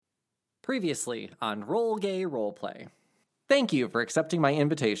Previously on Roll Gay Roleplay. Thank you for accepting my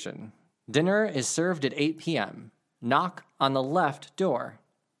invitation. Dinner is served at 8 p.m. Knock on the left door.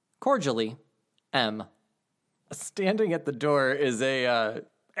 Cordially, M. Standing at the door is a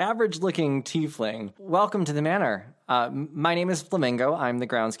average-looking tiefling. Welcome to the manor. My name is Flamingo. I'm the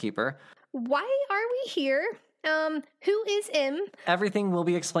groundskeeper. Why are we here? Who is M? Everything will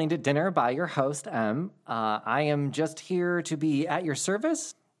be explained at dinner by your host, M. I am just here to be at your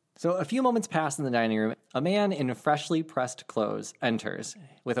service. So a few moments pass in the dining room. A man in freshly pressed clothes enters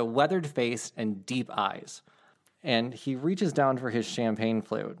with a weathered face and deep eyes. And he reaches down for his champagne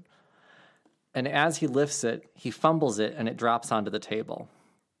flute. And as he lifts it, he fumbles it and it drops onto the table.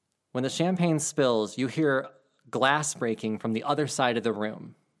 When the champagne spills, you hear glass breaking from the other side of the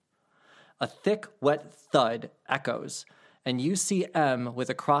room. A thick, wet thud echoes, and you see M with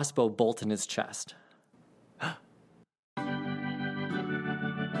a crossbow bolt in his chest.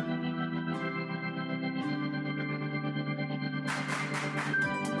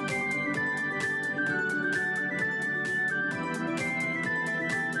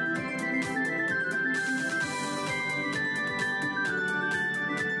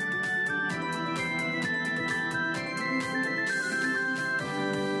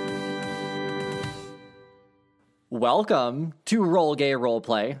 Welcome to Roll Gay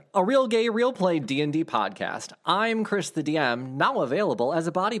Roleplay, a real gay, real play D&D podcast. I'm Chris the DM, now available as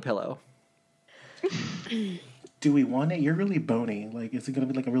a body pillow. Do we want it? You're really bony. Like, is it going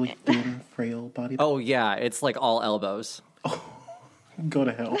to be like a really thin, frail body? Oh yeah, it's like all elbows. Oh, go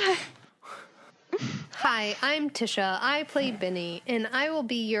to hell. Hi, I'm Tisha. I play Benny, and I will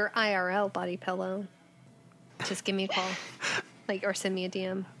be your IRL body pillow. Just give me a call, or send me a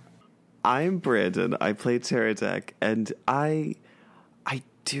DM. I'm Brandon. I play Teradek, and I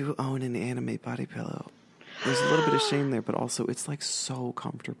do own an anime body pillow. There's a little bit of shame there, but also it's like so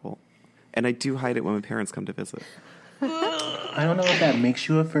comfortable. And I do hide it when my parents come to visit. I don't know if that makes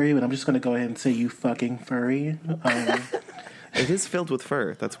you a furry, but I'm just going to go ahead and say you fucking furry. It is filled with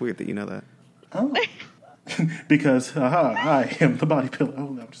fur. That's weird that you know that. Oh. Because, I am the body pillow. Oh,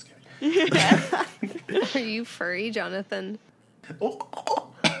 no, I'm just kidding. Are you furry, Jonathan?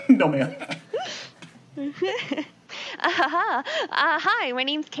 No, ma'am. Hi, my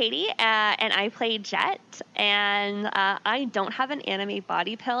name's Katie, and I play Jet, and I don't have an anime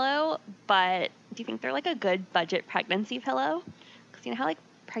body pillow, but do you think they're like a good budget pregnancy pillow? Because you know how like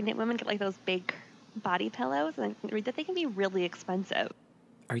pregnant women get like those big body pillows, and I read that they can be really expensive.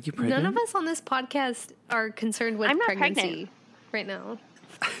 Are you pregnant? None of us on this podcast are concerned with I'm not pregnancy pregnant right now.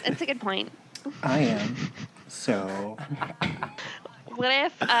 It's a good point. I am. So. What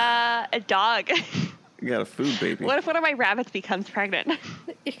if a dog? You got a food baby. What if one of my rabbits becomes pregnant?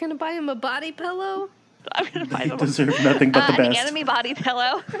 You're going to buy him a body pillow? I'm going to buy them. They deserve nothing but the best. An anime body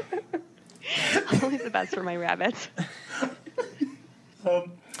pillow. Only the best for my rabbits.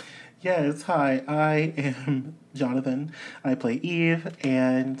 Yes, hi. I am Jonathan. I play Eve,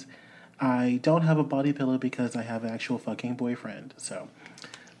 and I don't have a body pillow because I have an actual fucking boyfriend. So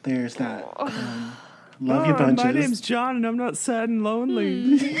there's that. Love you bunches. My name's John, and I'm not sad and lonely.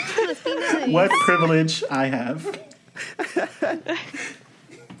 Must be nice. What privilege I have.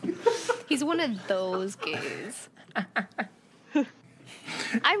 He's one of those gays.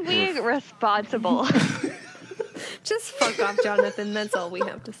 I'm being responsible. Just fuck off, Jonathan. That's all we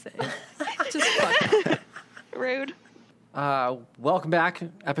have to say. Just fuck off. Rude. Welcome back,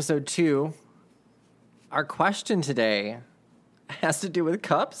 episode 2. Our question today has to do with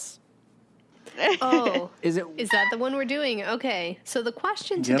cups. Oh, Is that the one we're doing? Okay, so the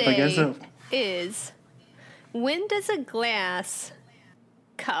question Yep, I today guess so. is, when does a glass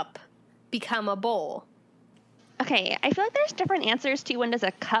cup become a bowl? Okay, I feel like there's different answers to when does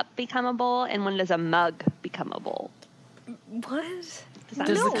a cup become a bowl and when does a mug become a bowl. What?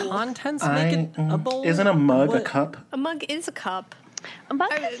 Does No. the contents make it a bowl? Isn't a mug a What? cup? A mug is a cup. A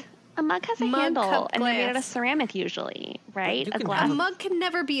mug has a Mug, handle, cup, and they're made out of glass. ceramic usually, right? You A can glass. A mug can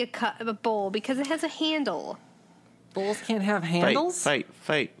never be a bowl because it has a handle. Bowls can't have handles?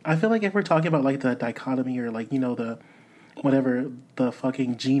 Fight. I feel like if we're talking about like the dichotomy or like, the whatever the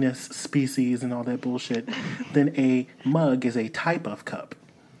fucking genus, species, and all that bullshit, then a mug is a type of cup.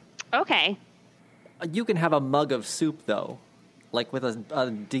 Okay. You can have a mug of soup, though. Like with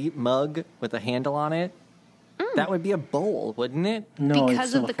a deep mug with a handle on it. That would be a bowl, wouldn't it? No, it's Because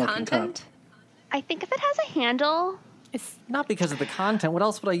still of the a fucking content? cup. I think if it has a handle, It's Not because of the content. What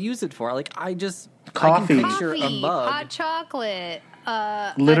else would I use it for? Like, I Coffee. can picture a coffee, mug. hot chocolate,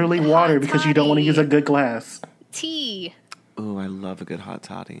 Literally a water hot because you don't want to toddy, use a good glass. tea. Ooh, I love a good hot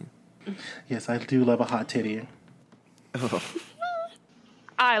toddy. Yes, I do love a hot titty. Oh.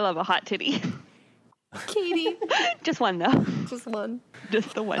 I love a hot titty. Katie. Just one, though. Just one.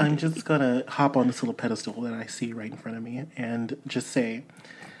 Just the one. I'm just gonna hop on this little pedestal that I see right in front of me and just say,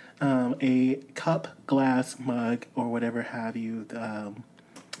 a cup, glass, mug, or whatever have you,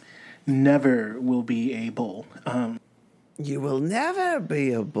 never will be a bowl. You will never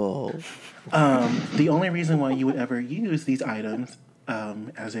be a bull. The only reason why you would ever use these items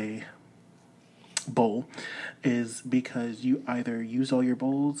as a bowl is because you either use all your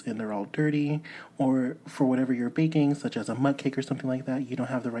bowls and they're all dirty, or for whatever you're baking, such as a mug cake or something like that, you don't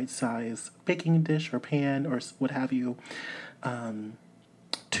have the right size baking dish or pan or what have you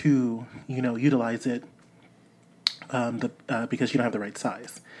to utilize it because you don't have the right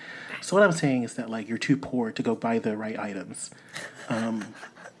size. So what I'm saying is that like you're too poor to go buy the right items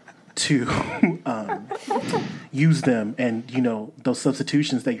to use them, and those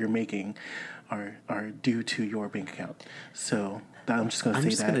substitutions that you're making are due to your bank account. So I'm just going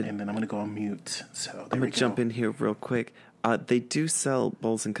to say that, and then I'm going to go on mute. So I'm going to jump in here real quick. They do sell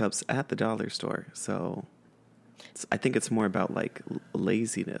bowls and cups at the dollar store, so I think it's more about like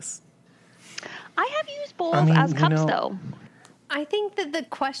laziness. I have used bowls as cups, though. I think that the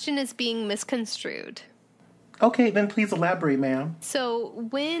question is being misconstrued. Okay, then please elaborate, ma'am. So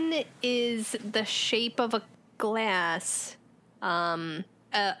when is the shape of a glass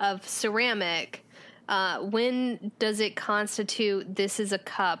of ceramic, when does it constitute this is a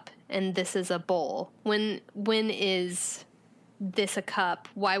cup and this is a bowl? When is this a cup?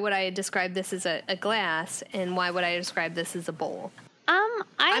 Why would I describe this as a glass, and why would I describe this as a bowl?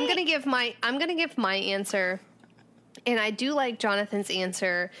 I'm gonna give my answer. And I do like Jonathan's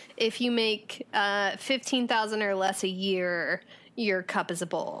answer. If you make $15,000 or less a year, your cup is a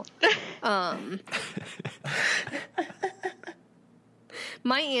bowl.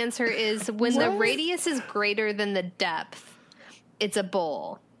 My answer is when the radius is greater than the depth, it's a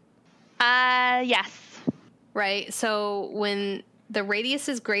bowl. Yes. Right? So when the radius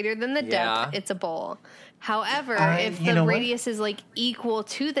is greater than the depth, it's a bowl. However, if the radius is like equal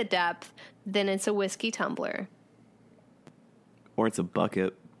to the depth, then it's a whiskey tumbler. Or it's a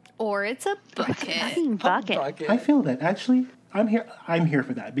bucket. Or it's a bucket. Bucket. I feel that. Actually, I'm here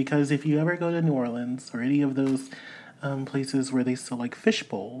for that, because if you ever go to New Orleans or any of those places where they sell like fish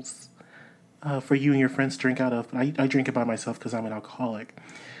bowls for you and your friends to drink out of, I drink it by myself because I'm an alcoholic.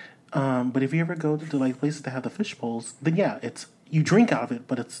 But if you ever go to like places that have the fish bowls, then you drink out of it,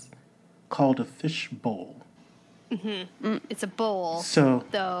 but it's called a fish bowl. Mm-hmm. It's a bowl.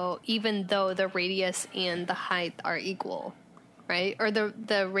 So even though the radius and the height are equal. Right? Or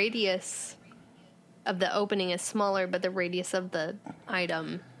the radius of the opening is smaller, but the radius of the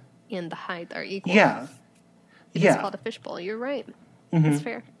item and the height are equal. Yeah. It's called a fishbowl. You're right. Mm-hmm. That's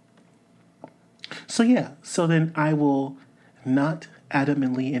fair. So then I will not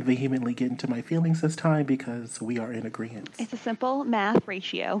adamantly and vehemently get into my feelings this time because we are in agreement. It's a simple math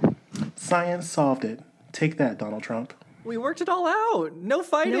ratio. Science solved it. Take that, Donald Trump. We worked it all out. No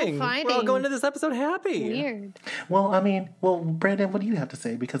fighting. We're all going to this episode happy. Weird. Well, Brandon, what do you have to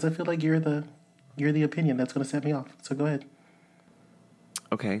say? Because I feel like you're the opinion that's going to set me off. So go ahead.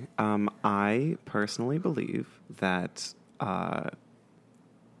 Okay. I personally believe that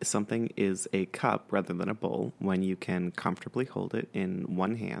something is a cup rather than a bowl when you can comfortably hold it in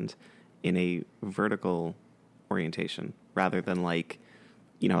one hand in a vertical orientation, rather than like,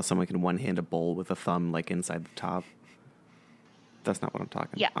 how someone can one hand a bowl with a thumb like inside the top. That's not what I'm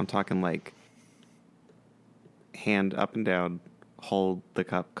talking. Yeah. I'm talking like hand up and down, hold the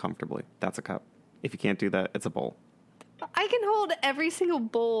cup comfortably. That's a cup. If you can't do that, it's a bowl. I can hold every single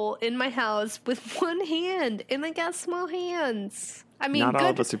bowl in my house with one hand, and I got small hands. I mean, not all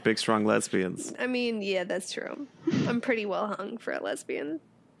of us are big, strong lesbians. I mean, yeah, that's true. I'm pretty well hung for a lesbian.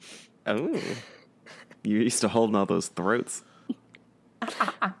 Oh. You used to holding all those throats.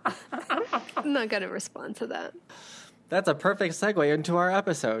 I'm not going to respond to that. That's a perfect segue into our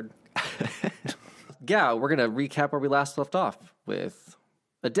episode. Yeah, we're going to recap where we last left off with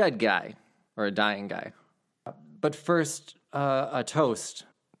a dead guy, or a dying guy. But first, a toast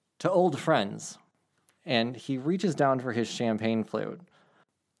to old friends. And he reaches down for his champagne flute.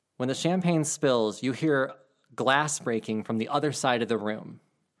 When the champagne spills, you hear glass breaking from the other side of the room.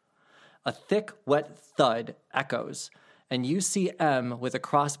 A thick, wet thud echoes, and you see M with a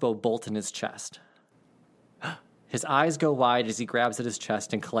crossbow bolt in his chest. His eyes go wide as he grabs at his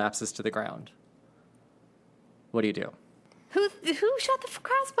chest and collapses to the ground. What do you do? Who shot the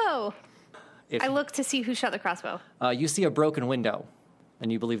crossbow? I look to see who shot the crossbow. You see a broken window,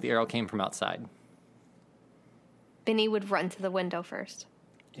 and you believe the arrow came from outside. Benny would run to the window first.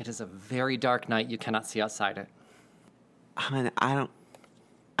 It is a very dark night. You cannot see outside it. I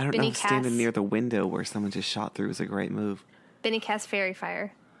I don't know Benny if standing casts- near the window where someone just shot through is a great move. Benny casts Fairy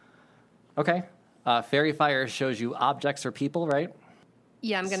Fire. Okay. Fairy Fire shows you objects or people, right?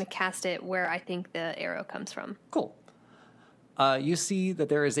 Yeah, I'm going to cast it where I think the arrow comes from. Cool. You see that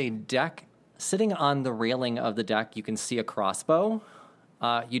there is a deck. Sitting on the railing of the deck, you can see a crossbow.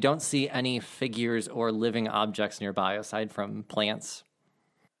 You don't see any figures or living objects nearby aside from plants.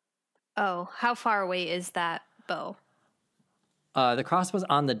 Oh, how far away is that bow? The crossbow's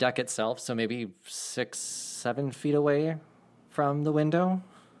on the deck itself, so maybe 6-7 feet away from the window.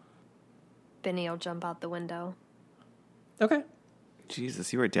 Benny will jump out the window. Okay.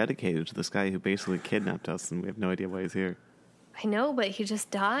 Jesus, you are dedicated to this guy who basically kidnapped us, and we have no idea why he's here. I know, but he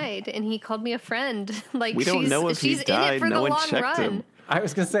just died, and he called me a friend. Like We don't know if he she's in it died. for No the one long checked run. him. I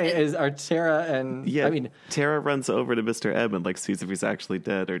was going to say, are Tara and... Yeah, I mean, Tara runs over to Mr. M and sees if he's actually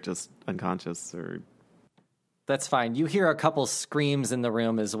dead or just unconscious or... that's fine. You hear a couple screams in the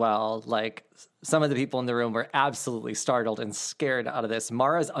room as well. Like, some of the people in the room were absolutely startled and scared out of this.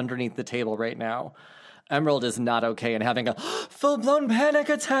 Mara's underneath the table right now. Emerald is not okay and having a full-blown panic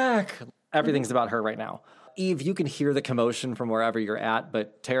attack. Everything's about her right now. Eve, you can hear the commotion from wherever you're at,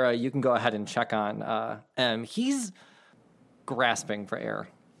 but Tara, you can go ahead and check on M. He's grasping for air.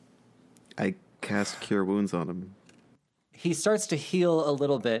 I cast Cure Wounds on him. He starts to heal a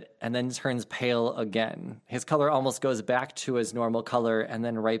little bit and then turns pale again. His color almost goes back to his normal color and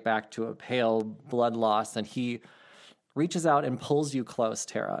then right back to a pale blood loss. And he reaches out and pulls you close,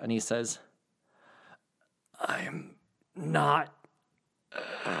 Tara, and he says, I'm not...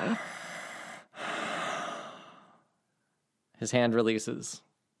 His hand releases.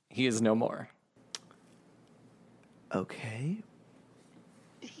 He is no more. Okay.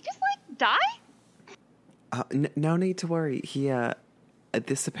 Did he just die? No need to worry. He,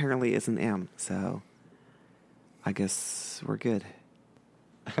 this apparently isn't M, so I guess we're good.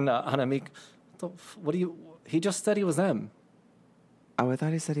 And Hanamik, what do you... He just said he was M. Oh, I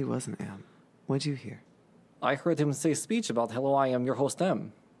thought he said he wasn't M. What'd you hear? I heard him say a speech about, hello, I am your host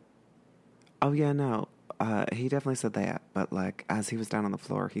M. Oh, yeah, no. He definitely said that, but, as he was down on the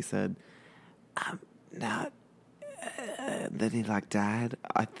floor, he said, I'm not... then he, died.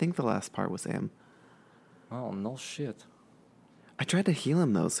 I think the last part was M. Oh, no shit. I tried to heal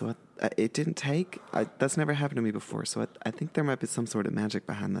him, though, so it didn't take. That's never happened to me before, so I think there might be some sort of magic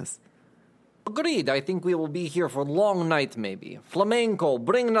behind this. Agreed. I think we will be here for a long night, maybe. Flamenco,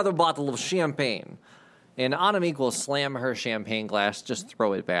 bring another bottle of champagne. And Anamik will slam her champagne glass, just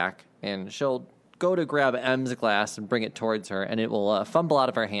throw it back, and she'll go to grab M's glass and bring it towards her, and it will fumble out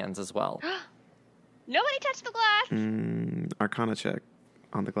of her hands as well. Nobody touched the glass. Arcana check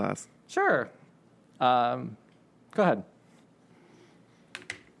on the glass. Sure. Go ahead.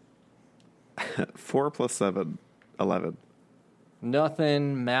 4 plus 7, 11.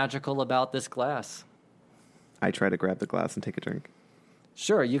 Nothing magical about this glass. I try to grab the glass and take a drink.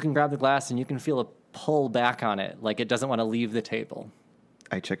 Sure, you can grab the glass and you can feel a pull back on it, like it doesn't want to leave the table.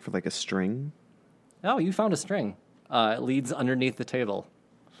 I check for a string. Oh, you found a string. It leads underneath the table.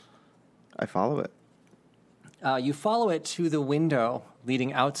 I follow it. You follow it to the window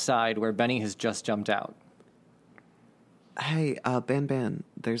leading outside where Benny has just jumped out. Hey, Ben,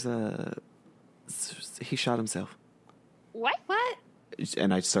 there's a... He shot himself. What? What?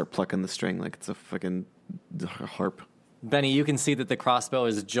 And I start plucking the string like it's a fucking harp. Benny, you can see that the crossbow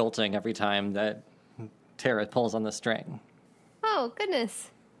is jolting every time that Tara pulls on the string. Oh,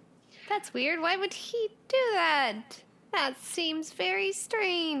 goodness. That's weird. Why would he do that? That seems very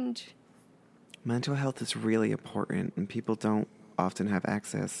strange. Mental health is really important, and people don't often have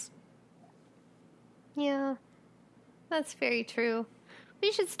access. Yeah, that's very true.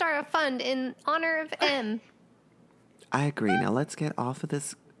 We should start a fund in honor of M. I agree. Now let's get off of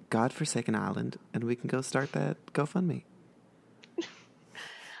this godforsaken island, and we can go start that GoFundMe.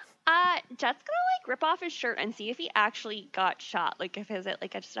 Jet's gonna rip off his shirt and see if he actually got shot. If is it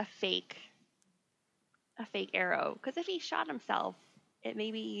just a fake arrow? Because if he shot himself, it may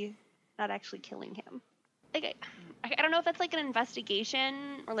be not actually killing him. I don't know if that's an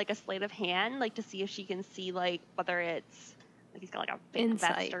investigation or a sleight of hand, to see if she can see whether it's he's got a big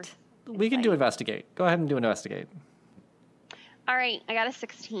vest or We can do investigate. Go ahead and do investigate. All right, I got a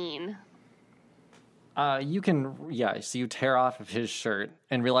 16. You can, so you tear off of his shirt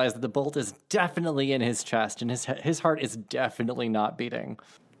and realize that the bolt is definitely in his chest and his heart is definitely not beating.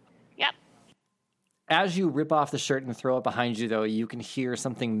 Yep. As you rip off the shirt and throw it behind you, though, you can hear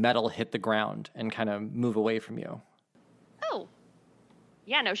something metal hit the ground and kind of move away from you. Oh.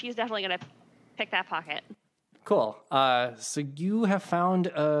 Yeah, no, she's definitely going to pick that pocket. Cool. So you have found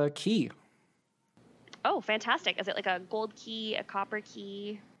a key. Oh, fantastic. Is it a gold key, a copper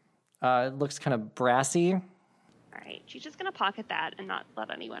key? It looks kind of brassy. All right, she's just gonna pocket that and not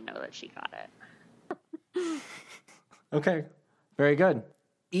let anyone know that she got it. Okay, very good.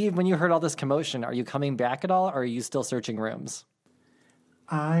 Eve, when you heard all this commotion, are you coming back at all, or are you still searching rooms?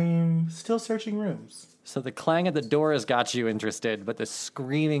 I'm still searching rooms. So the clang at the door has got you interested, but the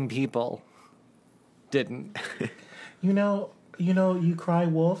screaming people didn't. You cry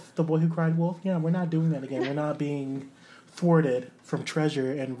wolf, the boy who cried wolf. Yeah, we're not doing that again. We're not being thwarted from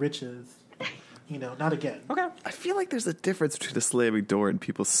treasure and riches. Not again. Okay. I feel like there's a difference between a slamming door and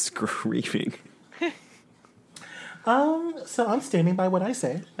people screaming. So I'm standing by what I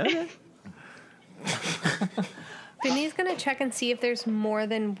say. Okay. Benny's gonna check and see if there's more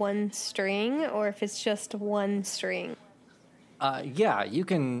than one string or if it's just one string. Yeah, you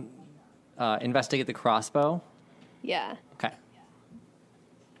can investigate the crossbow. Yeah. Okay.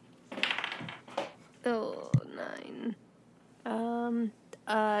 Oh, 9.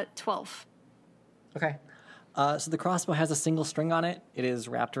 12. Okay. So the crossbow has a single string on it. It is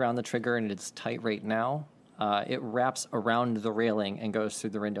wrapped around the trigger and it's tight right now. It wraps around the railing and goes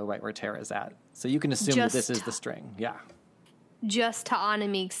through the window right where Tara's at. So you can assume that this is the string. Yeah. Just to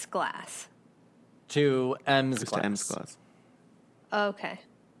Anamik's glass. To M's Just glass. to M's glass. Okay.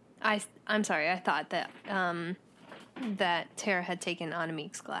 I'm sorry. I thought that that Tara had taken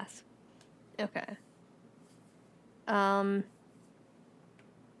Anamik's glass. Okay.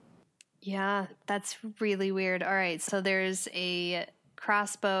 Yeah, that's really weird. All right, so there's a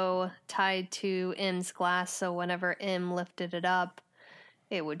crossbow tied to M's glass, so whenever M lifted it up,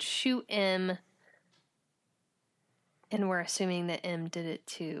 it would shoot M. And we're assuming that M did it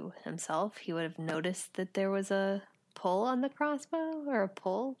to himself. He would have noticed that there was a pull on the crossbow, or a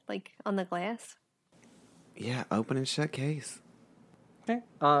pull, like, on the glass. Yeah, open and shut case. Okay.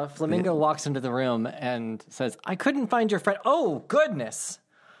 Flamingo walks into the room and says, I couldn't find your friend. Oh, goodness.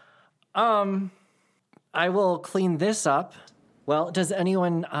 I will clean this up. Well, did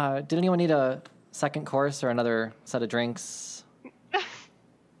anyone need a second course or another set of drinks?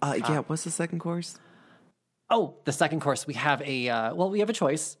 Yeah, what's the second course? Oh, the second course, we have we have a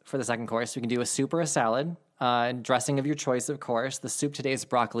choice for the second course. We can do a soup or a salad. Dressing of your choice, of course. The soup today is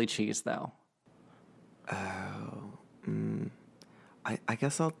broccoli cheese, though. I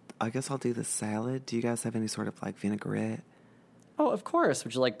guess I'll do the salad. Do you guys have any sort of like vinaigrette? Oh, of course.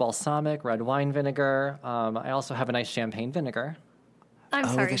 Would you like balsamic, red wine vinegar? I also have a nice champagne vinegar. I'm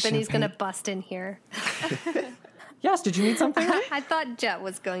sorry, the Benny's champagne? gonna bust in here. Yes, did you need something? I thought Jet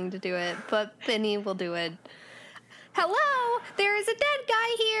was going to do it, but Benny will do it. Hello, there is a dead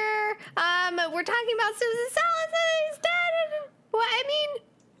guy here. We're talking about Susan Salazar. He's dead. What? I mean,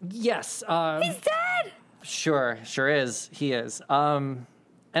 Yes. he's dead. Sure is. He is. And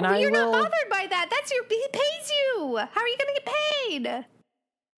But you're will. not bothered by that. He pays you. How are you going to get paid?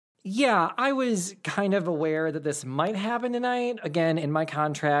 Yeah, I was kind of aware that this might happen tonight. Again, in my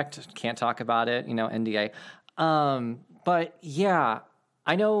contract, can't talk about it, NDA. But yeah,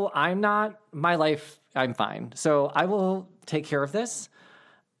 I know my life, I'm fine. So I will take care of this.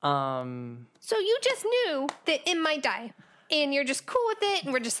 So you just knew that Im might die, and you're just cool with it,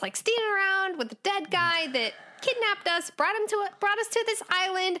 and we're just like standing around with the dead guy that kidnapped us, brought us to this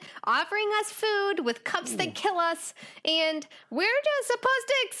island, offering us food with cups that kill us, and we're just supposed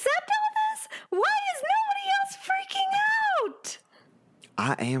to accept all this? Why is nobody else freaking out?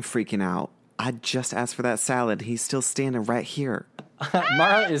 I am freaking out. I just asked for that salad. He's still standing right here.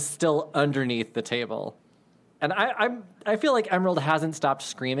 Mara is still underneath the table. And I feel like Emerald hasn't stopped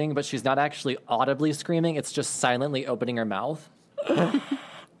screaming, but she's not actually audibly screaming. It's just silently opening her mouth.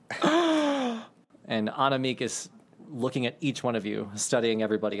 And Anamik is looking at each one of you, studying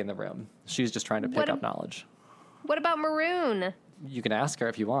everybody in the room. She's just trying to pick up knowledge. What about Maroon? You can ask her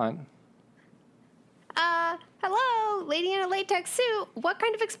if you want. Hello, lady in a latex suit. What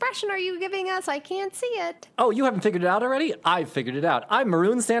kind of expression are you giving us? I can't see it. Oh, you haven't figured it out already? I've figured it out. I'm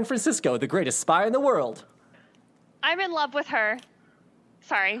Maroon San Francisco, the greatest spy in the world. I'm in love with her.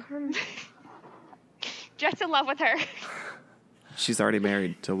 Sorry. Jet's in love with her. She's already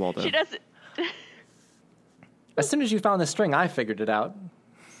married to Waldo. She doesn't. As soon as you found the string, I figured it out.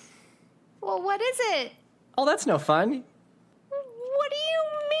 Well, what is it? Oh, that's no fun. What do you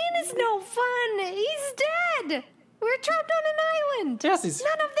mean it's no fun? He's dead. We're trapped on an island. Yes,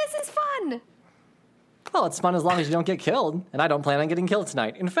 None of this is fun. Well, it's fun as long as you don't get killed, and I don't plan on getting killed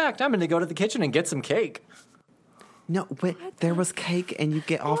tonight. In fact, I'm going to go to the kitchen and get some cake. No, wait, there was cake and you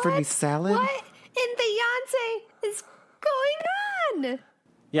get offered me salad? What in Beyonce is going on?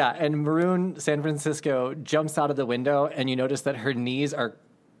 Yeah, and Maroon San Francisco jumps out of the window, and you notice that her knees are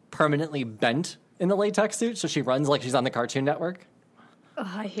permanently bent in the latex suit, so she runs like she's on the Cartoon Network.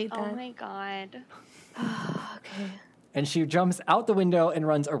 Oh, I hate that. Oh my god. Okay. And she jumps out the window and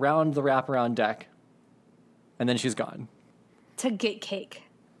runs around the wraparound deck. And then she's gone. To get cake.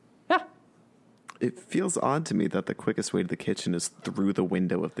 Yeah. It feels odd to me that the quickest way to the kitchen is through the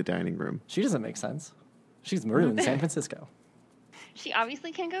window of the dining room. She doesn't make sense. She's marooned in San Francisco. She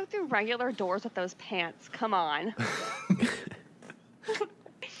obviously can go through regular doors with those pants. Come on.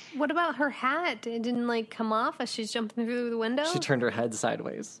 What about her hat? It didn't like come off as she's jumping through the window? She turned her head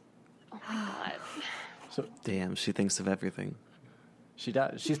sideways. Oh my god. Damn, she thinks of everything. She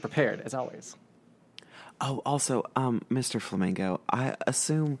does. She's prepared, as always. Oh, also, Mr. Flamingo, I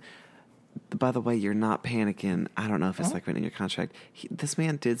assume, by the way, you're not panicking. I don't know if it's like written in your contract. This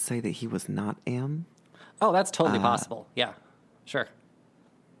man did say that he was not M. Oh, that's totally possible. Yeah, sure.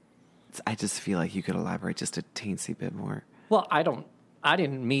 I just feel like you could elaborate just a teensy bit more. Well, I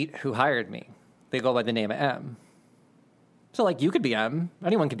didn't meet who hired me. They go by the name of M. So, like, you could be M.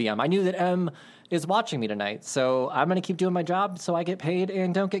 Anyone could be M. I knew that M is watching me tonight, so I'm going to keep doing my job so I get paid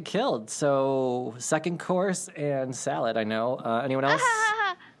and don't get killed. So, second course and salad, I know. Anyone else?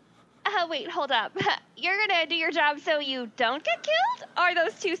 Wait, hold up. You're gonna do your job so you don't get killed? Are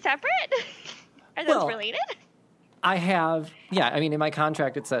those two separate? Are those related? I have, in my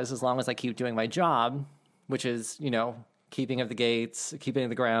contract it says as long as I keep doing my job, which is, keeping of the gates, keeping of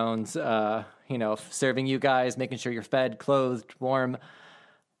the grounds, serving you guys, making sure you're fed, clothed, warm.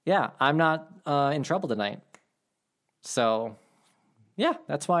 Yeah, I'm not in trouble tonight. So, yeah,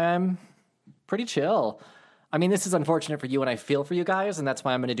 that's why I'm pretty chill. I mean, this is unfortunate for you, and I feel for you guys, and that's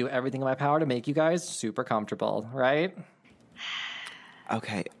why I'm going to do everything in my power to make you guys super comfortable, right?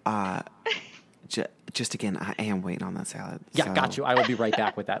 Okay, just again, I am waiting on that salad. Yeah, so. got you. I will be right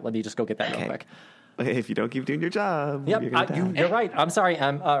back with that. Let me just go get that real quick. Okay, if you don't keep doing your job, Yep, you're gonna die. you're right. I'm sorry,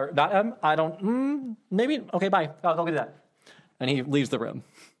 M. Not M. I don't. Maybe. Okay, bye. I'll go get that. And he leaves the room.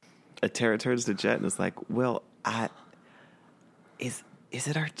 Tara turns to Jet and is like, "Well, is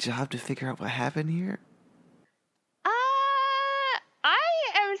it our job to figure out what happened here?" I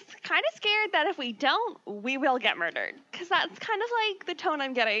am kind of scared that if we don't, we will get murdered. Because that's kind of like the tone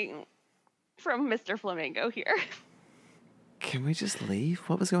I'm getting from Mr. Flamingo here. Can we just leave?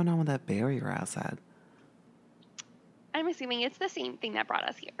 What was going on with that barrier outside? I'm assuming it's the same thing that brought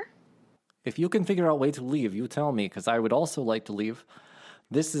us here. If you can figure out a way to leave, you tell me, because I would also like to leave.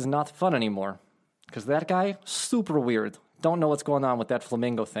 This is not fun anymore. Because that guy, super weird. Don't know what's going on with that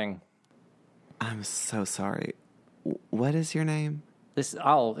flamingo thing. I'm so sorry. What is your name?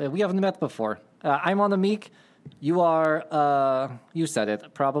 We haven't met before. I'm on the Meek. You are, you said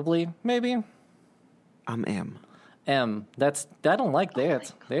it, probably, maybe? I'm M. M. I don't like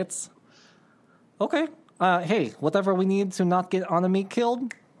that. That's, okay. Hey, whatever we need to not get on the Meek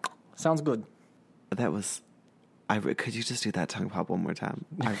killed, sounds good. That was... could you just do that tongue pop one more time?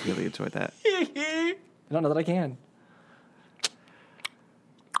 I really enjoyed that. I don't know that I can.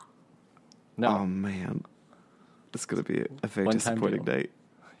 No. Oh, man. It's going to be a very One-time disappointing deal. night.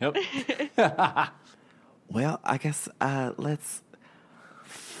 Yep. Well, I guess let's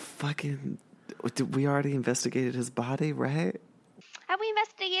fucking... We already investigated his body, right? Have we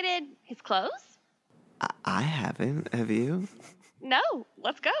investigated his clothes? I haven't. Have you? No.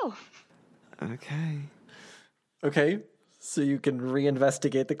 Let's go. Okay. Okay, so you can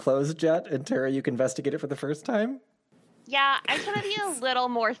reinvestigate the clothes, Jet, and Tara, you can investigate it for the first time? Yeah, I just want to be a little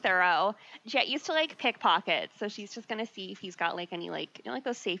more thorough. Jet used to like pickpockets, so she's just gonna see if he's got like any like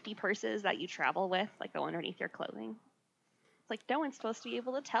those safety purses that you travel with, like go underneath your clothing. It's like no one's supposed to be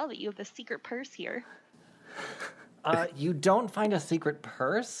able to tell that you have this secret purse here. You don't find a secret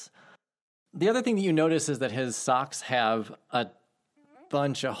purse? The other thing that you notice is that his socks have a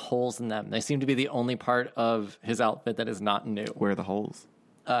bunch of holes in them. They seem to be the only part of his outfit that is not new. Where are the holes?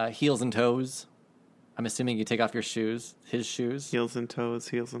 Heels and toes. I'm assuming you take off your shoes, his shoes. Heels and toes,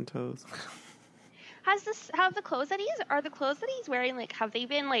 heels and toes. Have the clothes that he's wearing, like, have they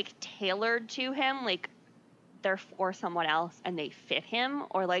been like tailored to him, like they're for someone else and they fit him,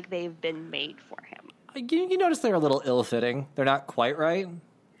 or like they've been made for him? You notice they're a little ill-fitting. They're not quite right.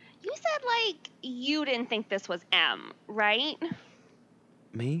 You said like you didn't think this was M, right?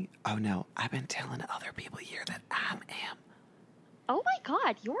 Me? Oh no, I've been telling other people here that I'm M. Oh my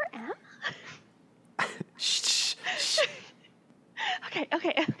god, you're M? Shh.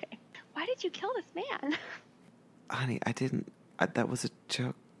 Okay. Why did you kill this man? Honey, I didn't. That was a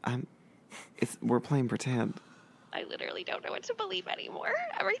joke. We're playing pretend. I literally don't know what to believe anymore.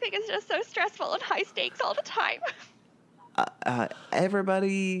 Everything is just so stressful and high stakes all the time.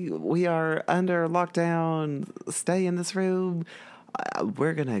 Everybody, we are under lockdown. Stay in this room.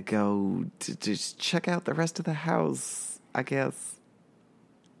 We're gonna go to just check out the rest of the house, I guess.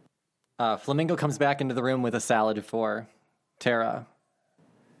 Flamingo comes back into the room with a salad for Tara.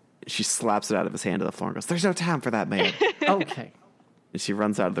 She slaps it out of his hand to the floor and goes, "There's no time for that, man." Okay. And she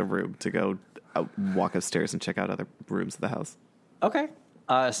runs out of the room to go walk upstairs and check out other rooms of the house. Okay.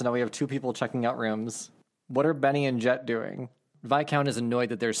 So now we have 2 people checking out rooms. What are Benny and Jet doing? Viscount is annoyed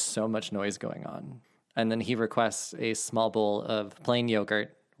that there's so much noise going on. And then he requests a small bowl of plain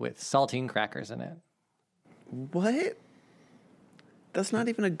yogurt with saltine crackers in it. What? That's not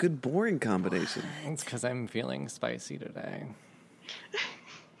even a good boring combination. It's because I'm feeling spicy today.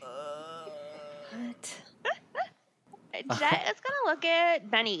 What? Jet is gonna look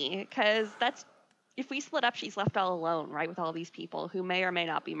at Benny because that's if we split up, she's left all alone, right, with all these people who may or may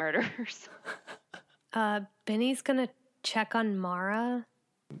not be murderers. Benny's gonna check on Mara.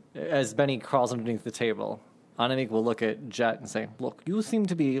 As Benny crawls underneath the table, Annemiek will look at Jet and say, "Look, you seem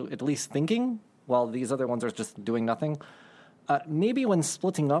to be at least thinking, while these other ones are just doing nothing. Maybe when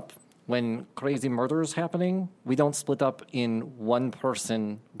splitting up, when crazy murder is happening, we don't split up in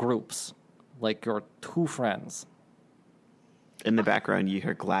one-person groups, like your 2 friends." In the background, you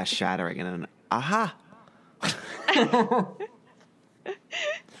hear glass shattering and an aha.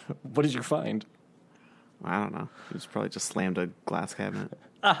 What did you find? I don't know. He probably just slammed a glass cabinet.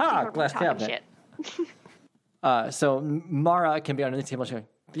 Aha, We're glass talking cabinet. shit. So Mara can be underneath the table.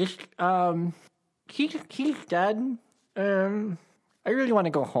 He's dead. I really want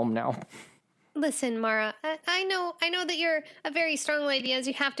to go home now. Listen, Mara, I know that you're a very strong lady, as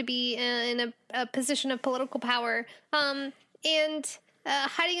you have to be in a position of political power. And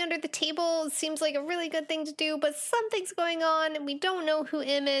hiding under the table seems like a really good thing to do, but something's going on, and we don't know who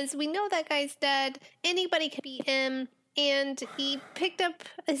M is. We know that guy's dead. Anybody could be M. And he picked up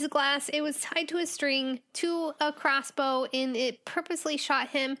his glass. It was tied to a string to a crossbow, and it purposely shot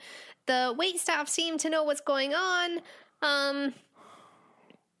him. The waitstaff seemed to know what's going on.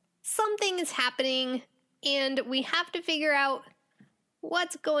 Something is happening, and we have to figure out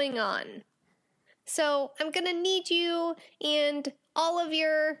what's going on. So I'm gonna need you and all of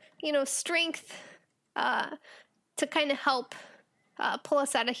your, strength to kind of help pull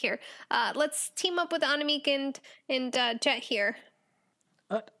us out of here. Let's team up with Annemiek and Jet here.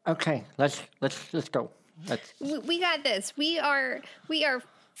 Okay, let's go. We got this. We are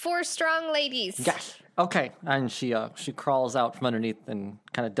 4 strong ladies. Yes. Okay. And she crawls out from underneath and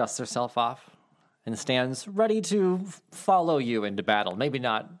kind of dusts herself off and stands ready to follow you into battle. Maybe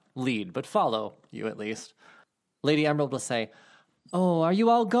not lead, but follow you at least. Lady Emerald will say, "Oh, are you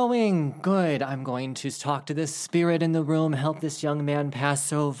all going? Good. I'm going to talk to this spirit in the room, help this young man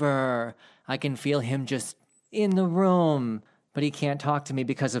pass over. I can feel him just in the room, but he can't talk to me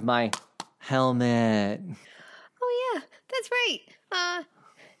because of my helmet." Oh, yeah, that's right.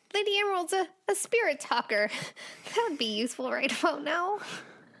 Lady Emerald's a spirit talker. That would be useful right about now.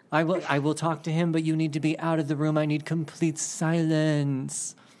 I will talk to him, but you need to be out of the room. I need complete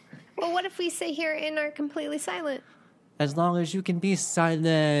silence. Well, what if we sit here and are completely silent? As long as you can be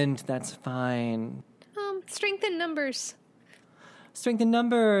silent, that's fine. Strength in numbers. Strength in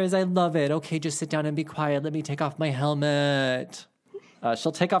numbers, I love it. Okay, just sit down and be quiet. Let me take off my helmet.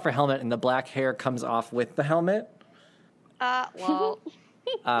 She'll take off her helmet, and the black hair comes off with the helmet. Well,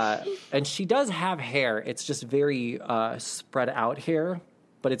 And she does have hair. It's just very spread out hair,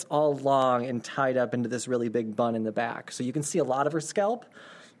 but it's all long and tied up into this really big bun in the back. So you can see a lot of her scalp,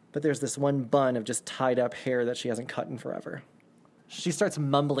 but there's this one bun of just tied up hair that she hasn't cut in forever. She starts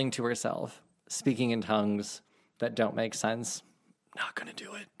mumbling to herself, speaking in tongues that don't make sense. Not gonna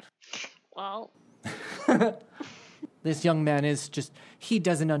do it. well, This young man is just, he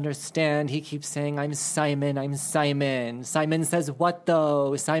doesn't understand. He keeps saying, I'm Simon, I'm Simon. Simon says what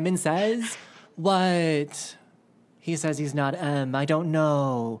though? Simon says what? He says he's not M. I don't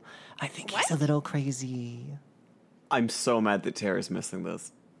know. I think he's a little crazy. I'm so mad that Tara's missing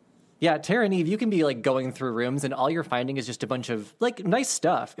this. Yeah, Tara and Eve, you can be like going through rooms and all you're finding is just a bunch of like nice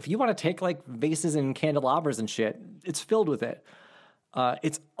stuff. If you want to take like vases and candelabras and shit, it's filled with it.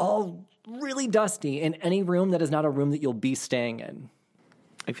 It's all really dusty in any room that is not a room that you'll be staying in.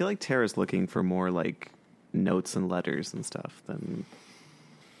 I feel like Tara's looking for more like notes and letters and stuff than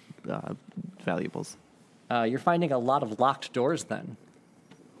valuables. You're finding a lot of locked doors then.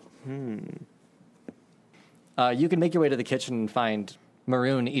 You can make your way to the kitchen and find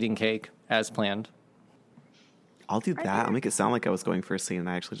Maroon eating cake as planned. I'll do that. I'll make it sound like I was going for a scene and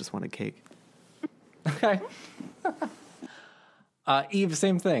I actually just wanted cake. Okay. Eve,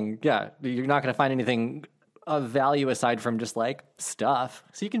 same thing. Yeah, you're not going to find anything of value aside from just like stuff.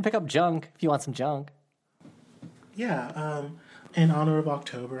 So you can pick up junk if you want some junk. Yeah, in honor of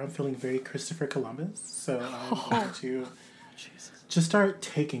October, I'm feeling very Christopher Columbus, so I'm going to just start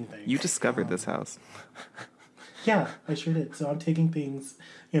taking things. You discovered this house. Yeah, I sure did. So I'm taking things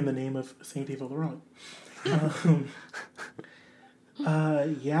in the name of Saint Eva Laurent.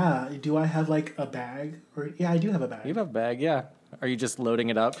 Yeah. Do I have like a bag? Yeah, I do have a bag. You have a bag, yeah. Are you just loading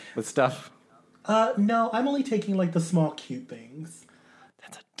it up with stuff? No, I'm only taking like the small cute things.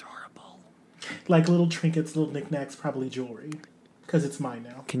 That's adorable. Like little trinkets, little knickknacks, probably jewelry. Because it's mine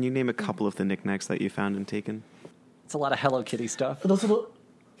now. Can you name a couple of the knickknacks that you found and taken? It's a lot of Hello Kitty stuff. Those little,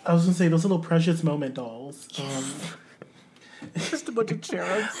 I was gonna say those little precious moment dolls. Just a bunch of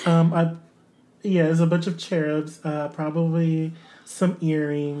cherubs. There's a bunch of cherubs. Probably some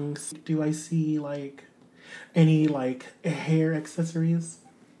earrings. Do I see like any like hair accessories?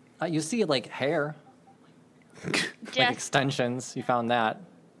 You see, like, hair. Like Just extensions. You found that.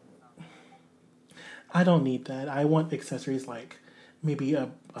 I don't need that. I want accessories like maybe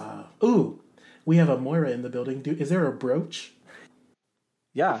ooh, we have a Moira in the building. Is there a brooch?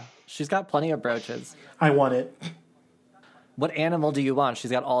 Yeah, she's got plenty of brooches. I want it. What animal do you want?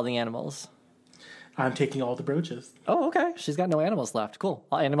 She's got all the animals. I'm taking all the brooches. Oh, okay. She's got no animals left. Cool.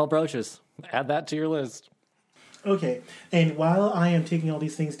 All animal brooches. Add that to your list. Okay, and while I am taking all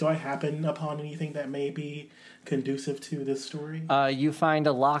these things, do I happen upon anything that may be conducive to this story? You find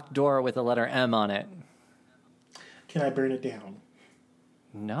a locked door with the letter M on it. Can I burn it down?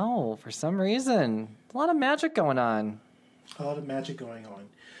 No, for some reason. A lot of magic going on. A lot of magic going on.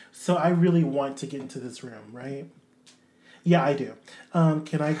 So I really want to get into this room, right? Yeah, I do.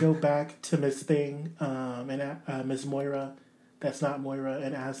 Can I go back to Miss Thing and Miss Moira, that's not Moira,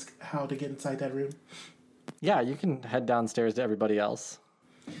 and ask how to get inside that room? Yeah, you can head downstairs to everybody else.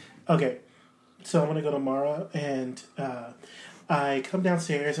 Okay, so I'm going to go to Mara, and I come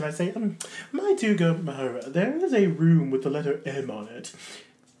downstairs, and I say, my dear girl Mara, there is a room with the letter M on it.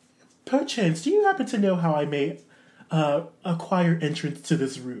 Perchance, do you happen to know how I may acquire entrance to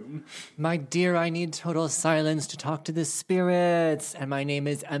this room? My dear, I need total silence to talk to the spirits. And my name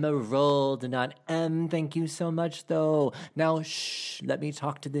is Emerald, not M. Thank you so much, though. Now, shh, let me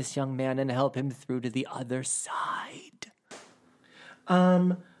talk to this young man and help him through to the other side.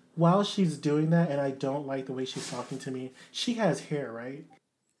 While she's doing that, and I don't like the way she's talking to me, she has hair, right?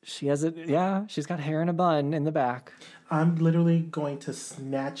 She has it, yeah, she's got hair in a bun in the back. I'm literally going to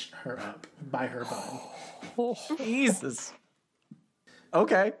snatch her up by her bun. Oh, Jesus.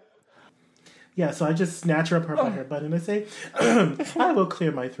 Okay. Yeah, so I just snatch her up by her bun and I say, I will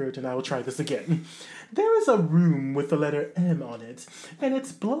clear my throat and I will try this again. There is a room with the letter M on it, and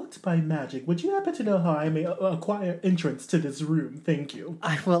it's blocked by magic. Would you happen to know how I may acquire entrance to this room? Thank you.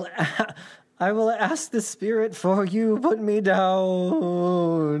 I will ask the spirit for you. Put me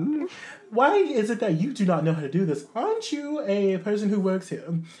down. Why is it that you do not know how to do this? Aren't you a person who works here?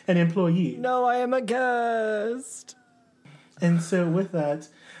 An employee? No, I am a guest. And so with that,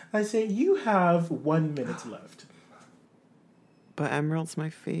 I say, you have 1 minute left. But Emerald's my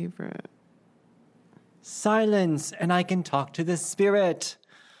favorite. Silence, and I can talk to the spirit.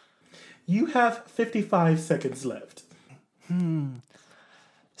 You have 55 seconds left.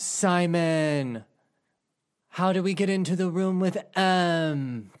 Simon, how do we get into the room with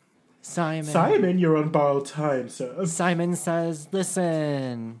M? Simon, you're on borrowed time, sir. Simon says,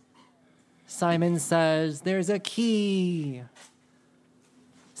 listen. Simon says, there's a key.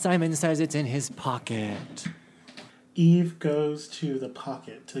 Simon says it's in his pocket. Eve goes to the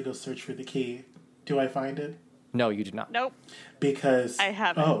pocket to go search for the key. Do I find it? No, you do not. nope. Because... I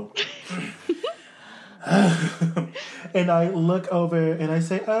haven't. Oh. And I look over and I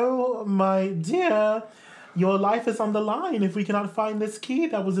say, oh, my dear, your life is on the line. If we cannot find this key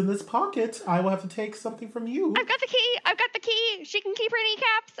that was in this pocket, I will have to take something from you. I've got the key. I've got the key. She can keep her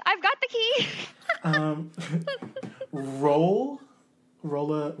kneecaps. I've got the key. Roll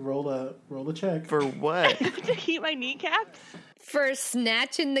a check. For what? To keep my kneecaps. For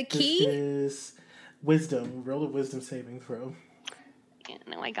snatching the key? This is wisdom. Roll a wisdom saving throw. Yeah,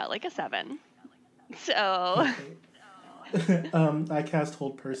 no, I got like a 7. So I cast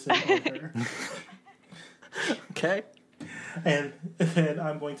hold person on her. Okay. And then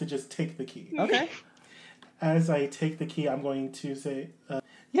I'm going to just take the key. Okay. As I take the key, I'm going to say,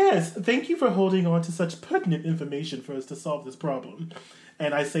 yes, thank you for holding on to such pertinent information for us to solve this problem.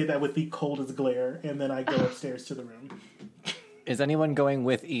 And I say that with the coldest glare, and then I go upstairs to the room. Is anyone going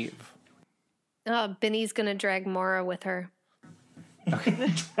with Eve? Oh, Benny's gonna drag Mara with her.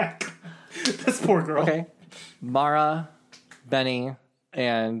 This poor girl. Okay. Mara, Benny,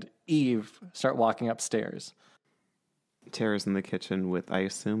 and Eve start walking upstairs. Tara's in the kitchen with, I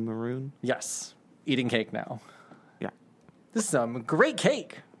assume, Maroon? Yes. Eating cake now. Yeah. This is some great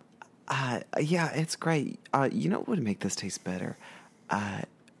cake. Yeah, it's great. You know what would make this taste better?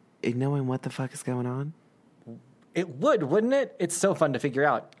 Knowing what the fuck is going on? It would, wouldn't it? It's so fun to figure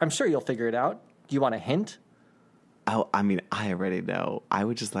out. I'm sure you'll figure it out. Do you want a hint? Oh, I mean, I already know. I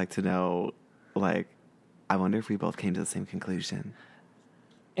would just like to know, like, I wonder if we both came to the same conclusion.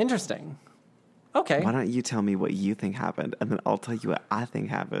 Interesting. Okay. Why don't you tell me what you think happened, and then I'll tell you what I think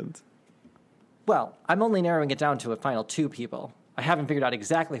happened. Well, I'm only narrowing it down to a final 2 people. I haven't figured out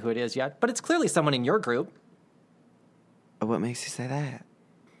exactly who it is yet, but it's clearly someone in your group. What makes you say that?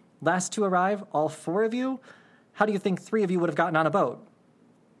 Last to arrive, all 4 of you? How do you think 3 of you would have gotten on a boat?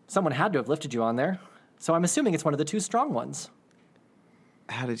 Someone had to have lifted you on there, so I'm assuming it's one of the 2 strong ones.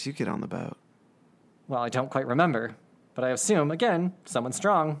 How did you get on the boat? Well, I don't quite remember, but I assume, again, someone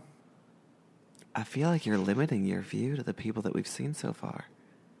strong. I feel like you're limiting your view to the people that we've seen so far.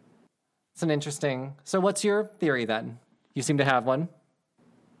 It's an interesting... So what's your theory, then? You seem to have one.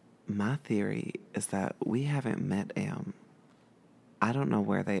 My theory is that we haven't met them. I don't know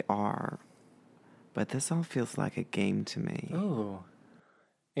where they are, but this all feels like a game to me. Ooh.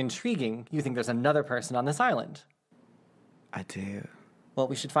 Intriguing. You think there's another person on this island? I do. Well,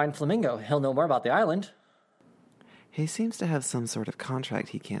 we should find Flamingo. He'll know more about the island. He seems to have some sort of contract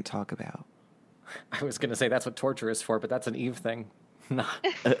he can't talk about. I was going to say that's what torture is for, but that's an Eve thing.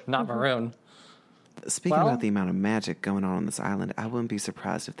 Not Maroon. Speaking Well- about the amount of magic going on this island, I wouldn't be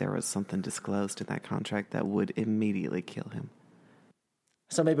surprised if there was something disclosed in that contract that would immediately kill him.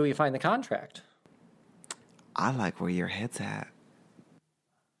 So maybe we find the contract. I like where your head's at.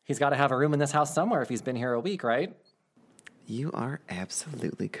 He's got to have a room in this house somewhere if he's been here a week, right? You are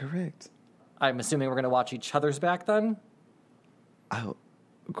absolutely correct. I'm assuming we're going to watch each other's back then? Oh,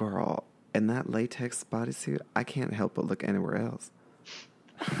 girl, in that latex bodysuit, I can't help but look anywhere else.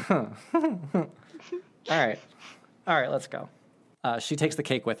 All right, let's go. She takes the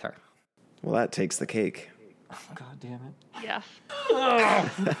cake with her. Well, that takes the cake. Oh, God damn it. Yeah.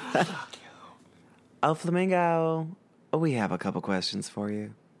 Oh, Flamingo, we have a couple questions for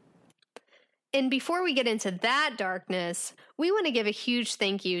you. And before we get into that darkness, we want to give a huge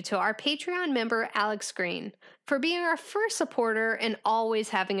thank you to our Patreon member, Alex Green, for being our first supporter and always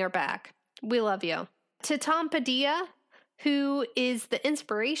having our back. We love you. To Tom Padilla, who is the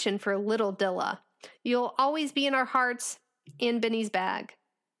inspiration for Little Dilla. You'll always be in our hearts and Benny's bag.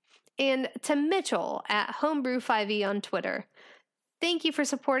 And to Mitchell at Homebrew5e on Twitter. Thank you for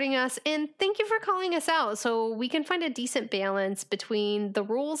supporting us, and thank you for calling us out so we can find a decent balance between the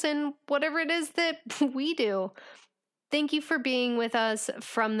rules and whatever it is that we do. Thank you for being with us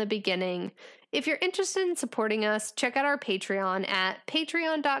from the beginning. If you're interested in supporting us, check out our Patreon at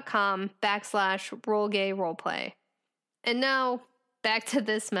patreon.com/rollgayroleplay. And now, back to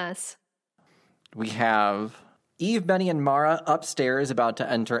this mess. We have Eve, Benny, and Mara upstairs about to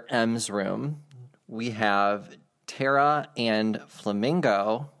enter M's room. We have Tara and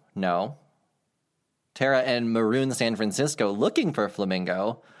Flamingo. No. Tara and Maroon San Francisco looking for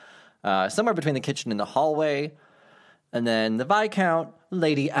Flamingo. Somewhere between the kitchen and the hallway. And then the Viscount,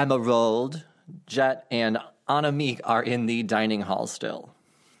 Lady Emerald, Jet, and Anna Meek are in the dining hall still.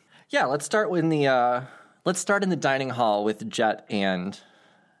 Yeah, let's start in the dining hall with Jet and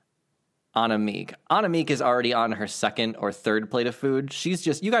Anna Meek. Anna Meek is already on her 2nd or 3rd plate of food.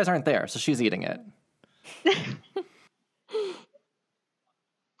 You guys aren't there, so she's eating it.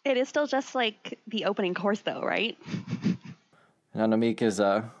 It is still just like the opening course, though, right? And Anna Meek is,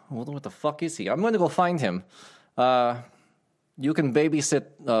 what the fuck is he? I'm going to go find him. You can babysit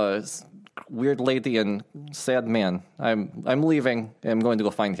weird lady and sad man. I'm leaving. I'm going to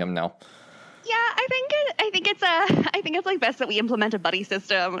go find him now. Yeah, I think it's like best that we implement a buddy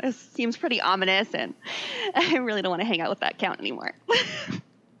system. It seems pretty ominous, and I really don't want to hang out with that count anymore.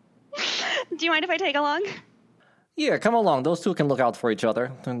 Do you mind if I tag along? Yeah, come along. Those two can look out for each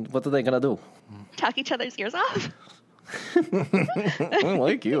other. And what are they going to do? Talk each other's ears off? I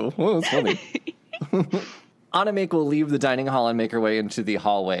like you. Oh, that's funny. Anna Meek will leave the dining hall and make her way into the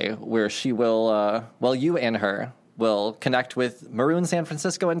hallway, where she will, you and her will connect with Maroon San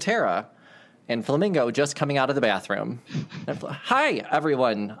Francisco and Tara, and Flamingo just coming out of the bathroom. Hi,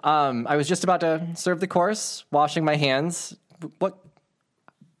 everyone. I was just about to serve the course, washing my hands. What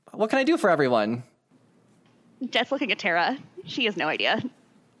can I do for everyone? Jet's looking at Tara. She has no idea.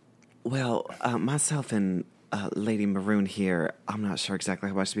 Well, myself and Lady Maroon here, I'm not sure exactly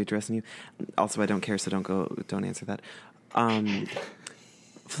how I should be addressing you. Also, I don't care, so don't answer that.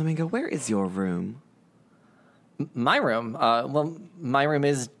 Flamingo, where is your room? My room? My room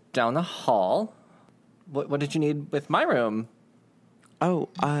is down the hall. What did you need with my room? Oh,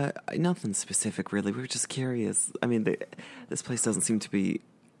 nothing specific, really. We were just curious. I mean, this place doesn't seem to be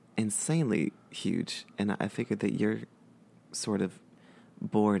insanely huge, and I figured that you're sort of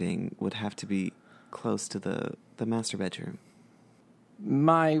boarding would have to be close to the master bedroom.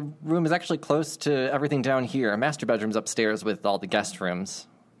 My room is actually close to everything down here. Master bedroom's upstairs with all the guest rooms.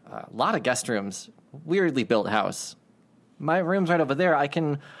 A lot of guest rooms. Weirdly built house. My room's right over there. I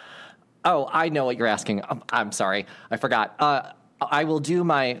can... Oh, I know what you're asking. I'm sorry. I forgot. I will do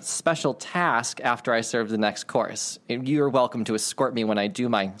my special task after I serve the next course. You're welcome to escort me when I do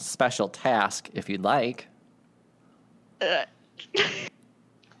my special task, if you'd like.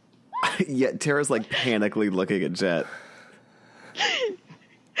 Yeah, Tara's like panically looking at Jet.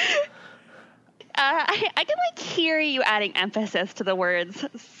 I can like hear you adding emphasis to the words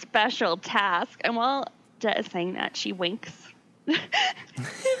special task. And while Jet is saying that, she winks. How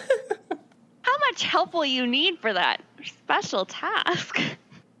much help will you need for that special task?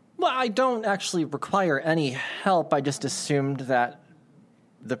 Well, I don't actually require any help. I just assumed that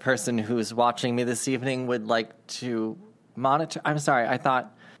the person who's watching me this evening would like to monitor. I'm sorry. I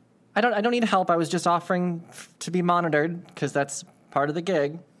thought I don't need help. I was just offering to be monitored because that's part of the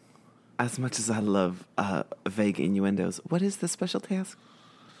gig. As much as I love vague innuendos, what is the special task?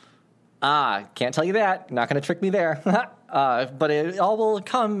 Can't tell you that. Not going to trick me there. But it all will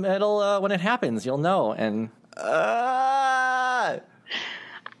come. It'll when it happens, you'll know. And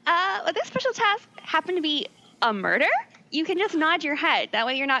would this special task happen to be a murder? You can just nod your head. That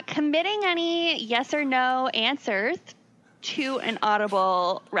way, you're not committing any yes or no answers to an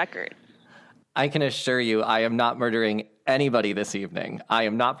audible record. I can assure you, I am not murdering anybody this evening. I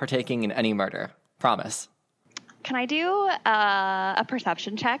am not partaking in any murder. Promise. Can I do a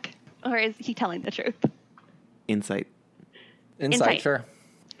perception check? Or is he telling the truth? Insight. Insight, sure.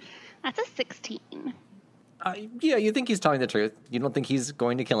 That's a 16. Yeah, you think he's telling the truth. You don't think he's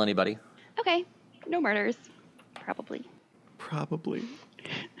going to kill anybody. Okay. No murders. Probably. Probably.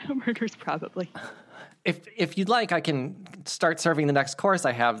 No murders, probably. If you'd like, I can start serving the next course.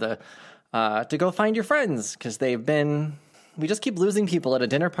 I have to go find your friends, because we just keep losing people at a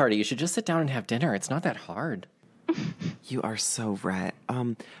dinner party. You should just sit down and have dinner. It's not that hard. You are so right.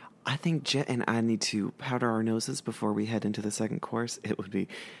 I think Jet and I need to powder our noses before we head into the second course. It would be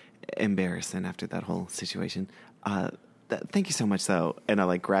embarrassing after that whole situation. Thank you so much, though. And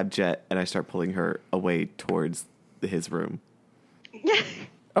I grab Jet and I start pulling her away towards his room.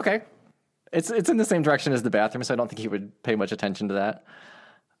 Okay. It's in the same direction as the bathroom, so I don't think he would pay much attention to that.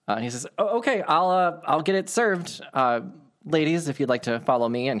 He says, okay, I'll get it served. Ladies, if you'd like to follow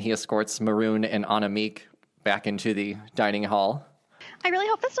me. And he escorts Maroon and Anamik back into the dining hall. I really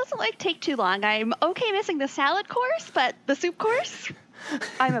hope this doesn't take too long. I'm okay missing the salad course, but the soup course?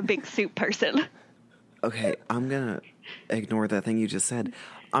 I'm a big soup person. Okay, I'm gonna ignore that thing you just said.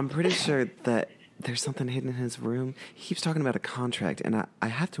 I'm pretty sure that there's something hidden in his room. He keeps talking about a contract, and I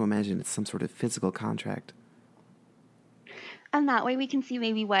have to imagine it's some sort of physical contract. And that way we can see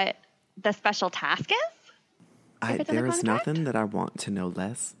maybe what the special task is? There is nothing that I want to know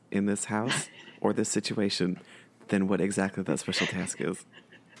less in this house or this situation than what exactly that special task is.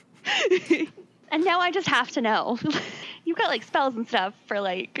 And now I just have to know. You've got spells and stuff for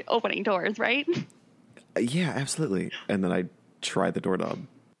opening doors, right? Yeah, absolutely. And then I try the doorknob.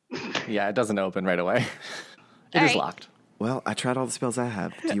 Yeah, it doesn't open right away. It is locked. Well, I tried all the spells I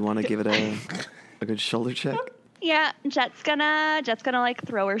have. Do you want to give it a good shoulder check? Yeah, Jet's gonna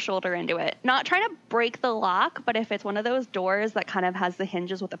throw her shoulder into it. Not trying to break the lock, but if it's one of those doors that kind of has the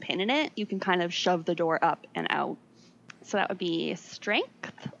hinges with a pin in it, you can kind of shove the door up and out. So that would be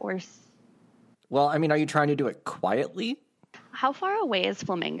strength or... Well, I mean, are you trying to do it quietly? How far away is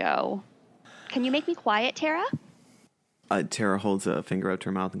Flamingo? Can you make me quiet, Tara? Tara holds a finger up to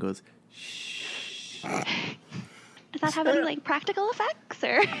her mouth and goes, shh. Does that have any practical effects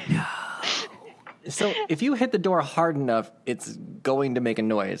or? No. So if you hit the door hard enough, it's going to make a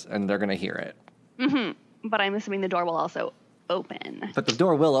noise and they're going to hear it. Mm-hmm. But I'm assuming the door will also open. But the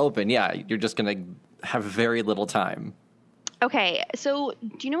door will open, yeah. You're just going to have very little time. Okay, so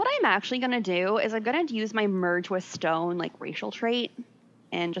do you know what I'm actually going to do? Is I'm going to use my merge with stone, racial trait,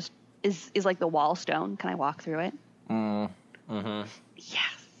 and just is the wall stone. Can I walk through it? Mm-hmm.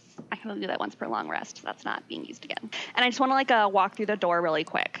 Yes. I can only do that once per long rest. So that's not being used again. And I just want to walk through the door really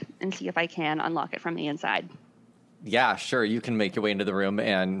quick and see if I can unlock it from the inside. Yeah, sure. You can make your way into the room,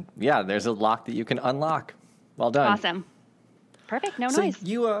 and yeah, there's a lock that you can unlock. Well done. Awesome. Perfect. No noise.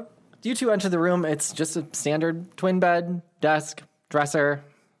 So you two enter the room. It's just a standard twin bed, desk, dresser,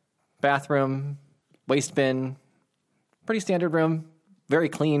 bathroom, waste bin. Pretty standard room. Very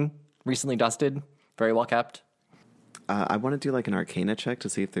clean. Recently dusted. Very well kept. I want to do an Arcana check to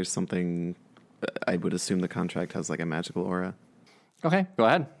see if there's something. I would assume the contract has a magical aura. Okay, go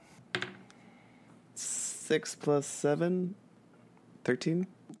ahead. 6 + 7. 13?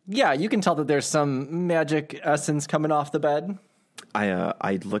 Yeah, you can tell that there's some magic essence coming off the bed.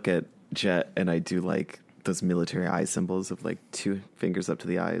 I look at Jet and I do like those military eye symbols of like 2 fingers up to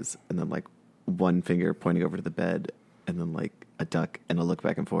the eyes and then like 1 finger pointing over to the bed and then like a duck and a look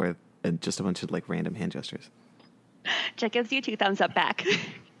back and forth and just a bunch of like random hand gestures. Jet gives you 2 thumbs up back.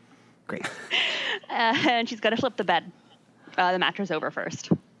 Great. And she's going to flip the mattress over first.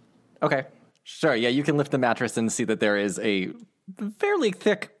 Okay. Sure, yeah, you can lift the mattress and see that there is a fairly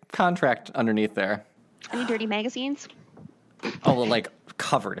thick contract underneath there. Any dirty magazines? Oh, well, like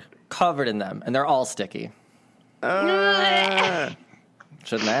covered in them, and they're all sticky. Shouldn't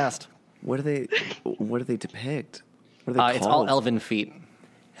have asked. What do they depict? What are they called? It's all elven feet.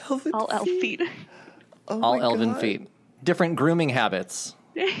 All elf feet. Oh All my elven God. feet. Different grooming habits.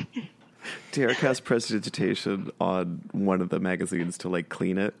 Derek has prestidigitation on one of the magazines to like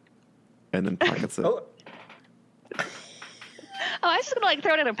clean it and then pockets it. Oh, Oh, I was just going to like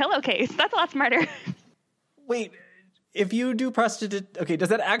throw it in a pillowcase. That's a lot smarter. wait. If you do okay, does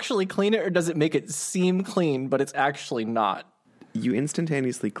that actually clean it, or does it make it seem clean, but it's actually not? You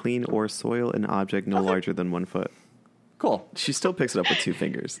instantaneously clean or soil an object no larger than 1 foot. Cool. She still picks it up with 2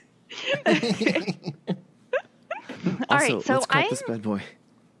 fingers. All Also, right, so let's cut this bad boy.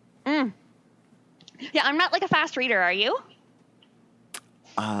 Yeah, I'm not like a fast reader, are you?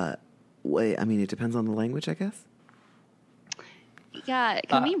 Wait, I mean, it depends on the language, I guess? Yeah,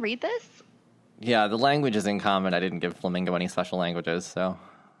 can we read this? Yeah, the language is in common. I didn't give Flamingo any special languages, so.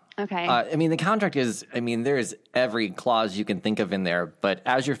 Okay. I mean, the contract is, there's every clause you can think of in there, but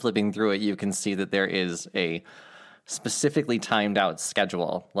as you're flipping through it, you can see that there is a specifically timed out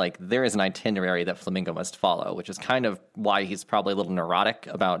schedule. Like, there is an itinerary that Flamingo must follow, which is kind of why he's probably a little neurotic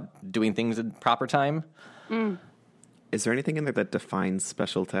about doing things in proper time. Is there anything in there that defines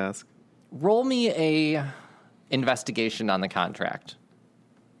special task? Roll me a investigation on the contract.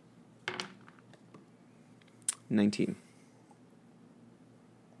 19.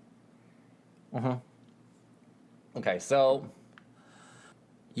 Okay, so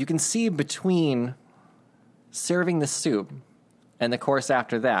you can see between serving the soup and the course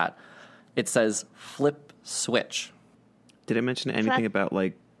after that, it says flip switch. Did it mention anything about,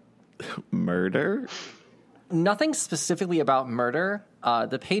 like, murder? Nothing specifically about murder.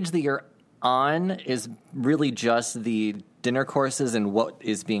 The page that you're on is really just the dinner courses and what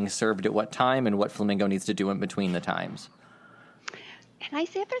is being served at what time and what Flamingo needs to do in between the times. Can I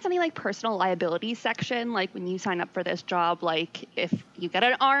say if there's any like personal liability section, like when you sign up for this job, like if you get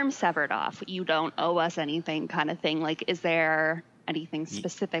an arm severed off, you don't owe us anything kind of thing? Like, is there anything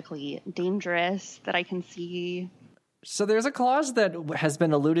specifically dangerous that I can see? So there's a clause that has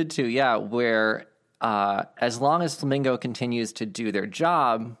been alluded to, yeah, where as long as Flamingo continues to do their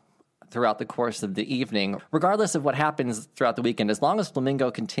job throughout the course of the evening, regardless of what happens throughout the weekend, as long as Flamingo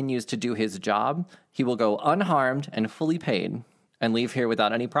continues to do his job, he will go unharmed and fully paid and leave here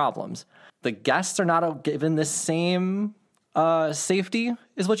without any problems. The guests are not given the same safety,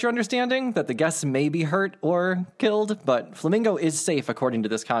 is what you're understanding? That the guests may be hurt or killed, but Flamingo is safe according to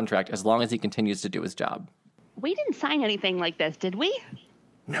this contract as long as he continues to do his job. We didn't sign anything like this, did we?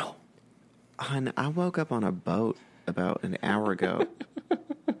 No. Hon, I woke up on a boat about an hour ago.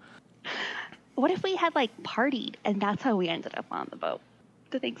 What if we had like partied and that's how we ended up on the boat?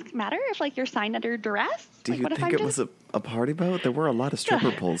 Do things matter if like you're signed under duress? Do Like, you what if think I'm it was a party boat? There were a lot of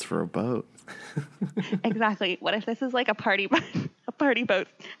stripper poles for a boat. Exactly. What if this is like a party boat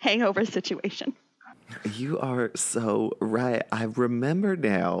hangover situation? You are so right. I remember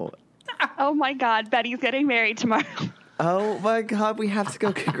now. Oh my God, Betty's getting married tomorrow. Oh my God, we have to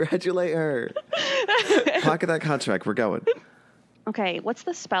go congratulate her. Pocket that contract. We're going. Okay, what's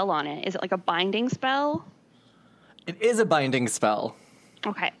the spell on it? Is it like a binding spell? It is a binding spell.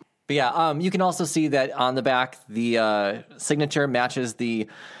 Okay. But yeah, you can also see that on the back, the signature matches the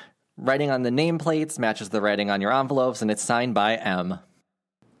writing on the nameplates, matches the writing on your envelopes, and it's signed by M.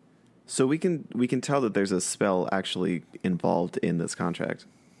 So we can tell that there's a spell actually involved in this contract.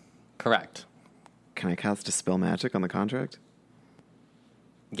 Correct. Can I cast Dispel Magic on the contract?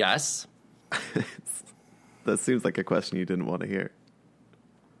 Yes. That seems like a question you didn't want to hear.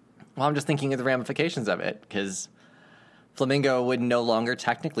 Well, I'm just thinking of the ramifications of it, because Flamingo would no longer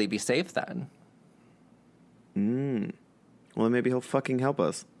technically be safe then. Well, maybe he'll fucking help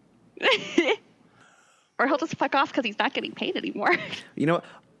us. Or he'll just fuck off because he's not getting paid anymore. You know what?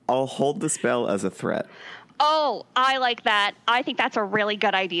 I'll hold the spell as a threat. Oh, I like that. I think that's a really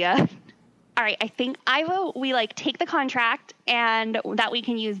good idea. All right, I think I vote we like take the contract and that we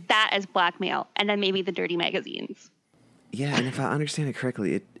can use that as blackmail and then maybe the dirty magazines. Yeah, and if I understand it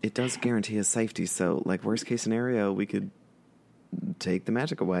correctly, it does guarantee his safety. So, like, worst case scenario, we could take the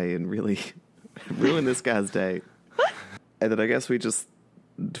magic away and really ruin this guy's day. And then I guess we just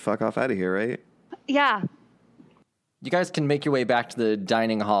fuck off out of here, right? Yeah. You guys can make your way back to the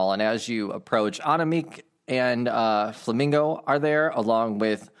dining hall, and as you approach, Anamik and Flamingo are there, along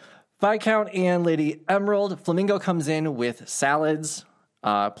with Viscount and Lady Emerald. Flamingo comes in with salads,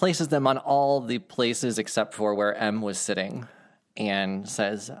 places them on all the places except for where M was sitting, and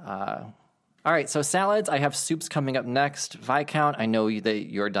says, all right, so salads, I have soups coming up next. Viscount, I know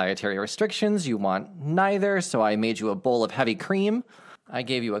that your dietary restrictions, you want neither, so I made you a bowl of heavy cream. I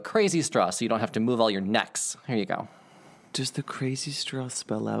gave you a crazy straw so you don't have to move all your necks. Here you go. Does the crazy straw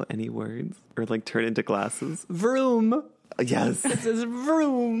spell out any words? Or, like, turn into glasses? Vroom. Yes. It says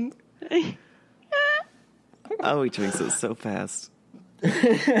vroom. Oh, he drinks it so fast.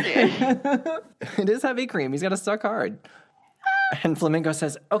 It is heavy cream. He's got to suck hard. And Flamingo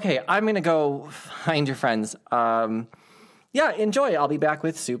says, okay, I'm going to go find your friends. Yeah, enjoy. I'll be back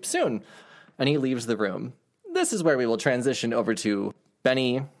with soup soon. And he leaves the room. This is where we will transition over to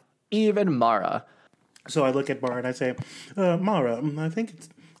Benny, Eve, and Mara. So I look at Mara and I say, Mara, I think it's...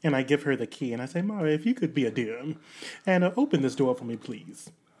 And I give her the key and I say, Mara, if you could be a dear and open this door for me,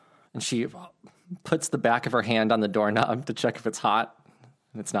 please. And she puts the back of her hand on the doorknob to check if it's hot.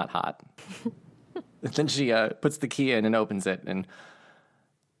 And it's not hot. And then she puts the key in and opens it. And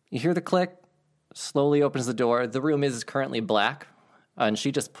you hear the click, slowly opens the door. The room is currently black. And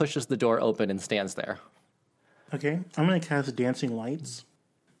she just pushes the door open and stands there. Okay, I'm going to cast dancing lights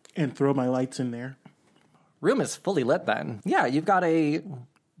and throw my lights in there. Room is fully lit then. Yeah, you've got a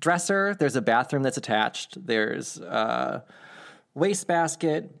dresser. There's a bathroom that's attached. There's a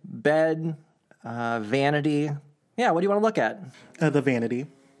wastebasket, bed, vanity. Yeah, what do you want to look at? The vanity.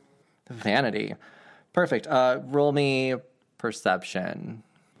 The vanity. Perfect. Roll me perception.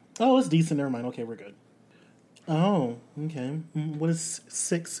 Oh, it's decent. Never mind. Okay, we're good. Oh, okay. What does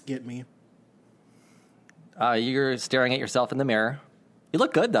 6 get me? You're staring at yourself in the mirror. You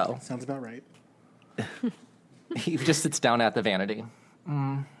look good, though. Sounds about right. He just sits down at the vanity.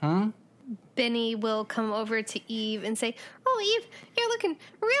 Benny will come over to Eve and say, oh, Eve, you're looking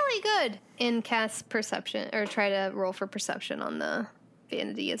really good. And cast perception, or try to roll for perception on the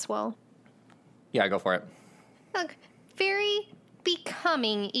vanity as well. Yeah, go for it. Look, very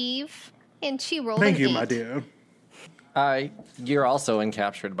becoming, Eve. And she rolled Thank an you, 8. my dear. You're also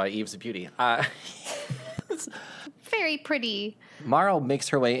encaptured by Eve's beauty. Very pretty. Mara makes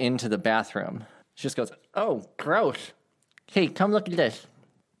her way into the bathroom. She just goes, oh, gross. Hey, come look at this.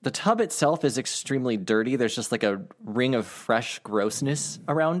 The tub itself is extremely dirty. There's just like a ring of fresh grossness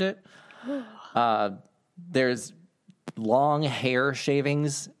around it. There's long hair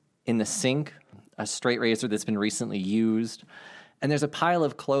shavings in the sink, a straight razor that's been recently used, and there's a pile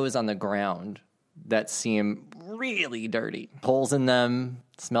of clothes on the ground that seem really dirty. Holes in them,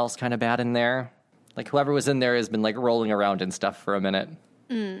 smells kind of bad in there. Like whoever was in there has been like rolling around and stuff for a minute.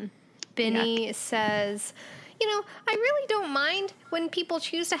 Benny says, you know, I really don't mind when people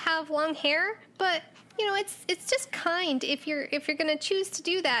choose to have long hair, but you know, it's just kind if you're going to choose to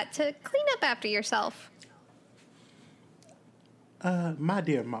do that, to clean up after yourself. My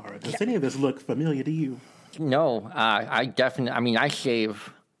dear Mara, does any of this look familiar to you? No, I definitely, I mean, I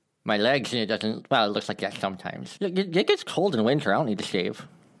shave my legs and it doesn't, well, it looks like that sometimes. It gets cold in winter. I don't need to shave.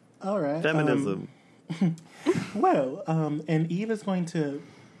 All right. Feminism. And Eve is going to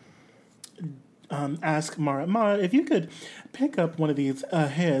ask Mara, if you could pick up one of these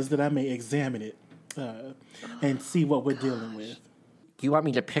hairs that I may examine it and see what we're dealing with. Do you want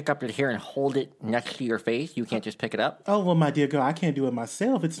me to pick up your hair and hold it next to your face? You can't just pick it up? Oh, well, my dear girl, I can't do it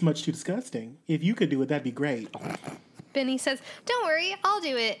myself. It's much too disgusting. If you could do it, that'd be great. Benny says, don't worry, I'll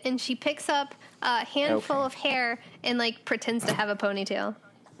do it. And she picks up a handful of hair and like pretends to have a ponytail.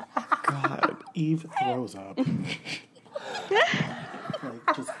 God. Eve throws up.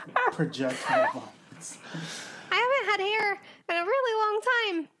 Like, just projectile vomits. I haven't had hair in a really long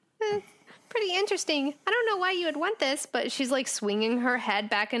time. It's pretty interesting. I don't know why you would want this, but she's like swinging her head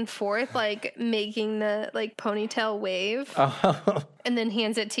back and forth, like making the like ponytail wave, and then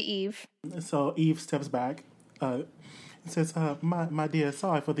hands it to Eve. So Eve steps back and says, my dear,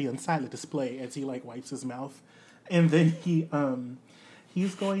 sorry for the unsightly display, as he like wipes his mouth. And then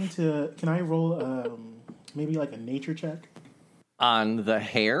he's going to, can I roll maybe like a nature check? On the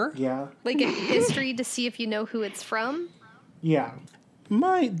hair? Yeah. Like a history to see if you know who it's from? Yeah.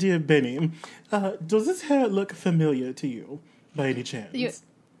 My dear Benny, does this hair look familiar to you by any chance? You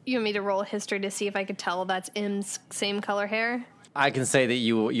want me to roll a history to see if I could tell that's M's same color hair? I can say that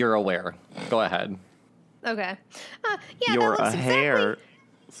you're aware. Go ahead. Okay. Yeah, You're that looks a hair.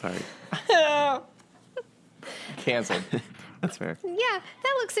 exactly... Sorry. Canceled. That's fair. Yeah,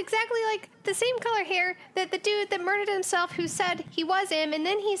 that looks exactly like the same color hair that the dude that murdered himself, who said he was him, and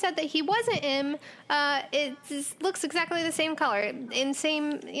then he said that he wasn't him. It looks exactly the same color, and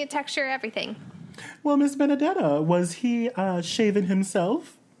same texture, everything. Well, Miss Benedetta, was he shaven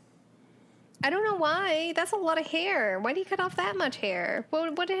himself? I don't know why. That's a lot of hair. Why do you cut off that much hair?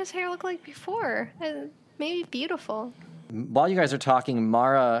 What did his hair look like before? Maybe beautiful. While you guys are talking,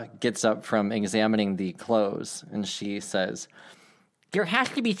 Mara gets up from examining the clothes, and she says, "There has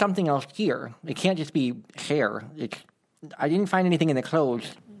to be something else here. It can't just be hair. I didn't find anything in the clothes.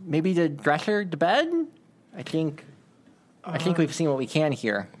 Maybe the dresser, the bed? I think we've seen what we can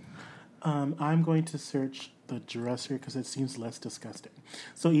here." I'm going to search the dresser because it seems less disgusting.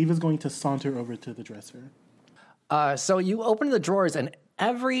 So Eve is going to saunter over to the dresser. So you open the drawers, and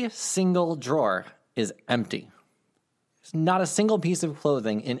every single drawer is empty. There's not a single piece of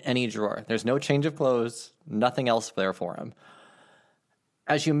clothing in any drawer. There's no change of clothes, nothing else there for him.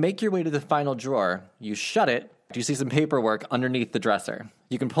 As you make your way to the final drawer, you shut it. You see some paperwork underneath the dresser.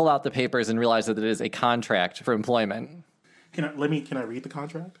 You can pull out the papers and realize that it is a contract for employment. Can I read the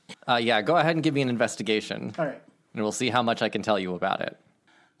contract? Yeah, go ahead and give me an investigation. All right. And we'll see how much I can tell you about it.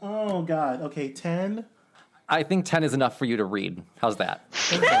 Oh, God. Okay, 10. I think 10 is enough for you to read. How's that?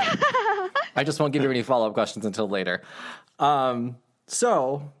 I just won't give you any follow-up questions until later.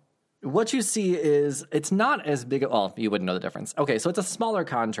 So what you see is it's not as big. Well, you wouldn't know the difference. Okay, so it's a smaller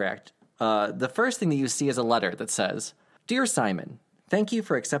contract. The first thing that you see is a letter that says, "Dear Simon, thank you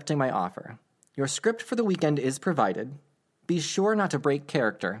for accepting my offer. Your script for the weekend is provided. Be sure not to break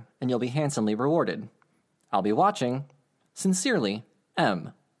character, and you'll be handsomely rewarded. I'll be watching. Sincerely,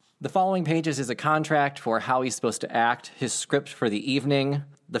 M." The following pages is a contract for how he's supposed to act, his script for the evening.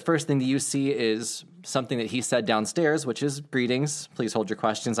 The first thing that you see is something that he said downstairs, which is, "Greetings. Please hold your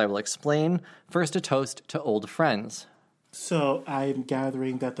questions. I will explain. First, a toast to old friends." So I'm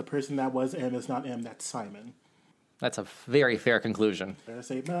gathering that the person that was M is not M, that's Simon. That's a very fair conclusion. I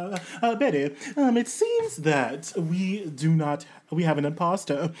say, Betty, it seems that we have an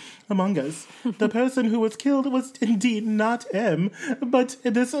imposter among us. The person who was killed was indeed not M, but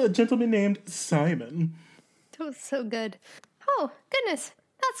this gentleman named Simon. That was so good. Oh, goodness.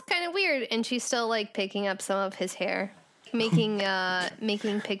 That's kind of weird. And she's still, like, picking up some of his hair. Making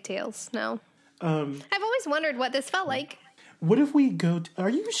pigtails now. I've always wondered what this felt like. What if we are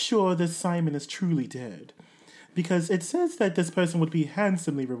you sure this Simon is truly dead? Because it says that this person would be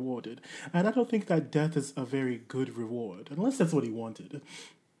handsomely rewarded, and I don't think that death is a very good reward, unless that's what he wanted.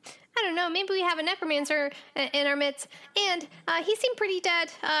 I don't know. Maybe we have a necromancer in our midst, and he seemed pretty dead.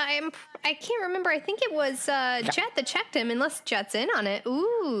 I can't remember. I think it was Jet that checked him, unless Jet's in on it.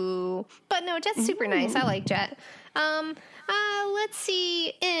 Ooh, but no, Jet's super nice. I like Jet. Let's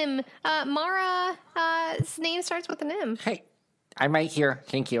see. Mara's name starts with an M. Hey, I'm right here.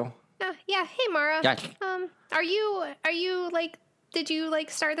 Thank you. Yeah. Hey, Mara. Yes. Are you like? Did you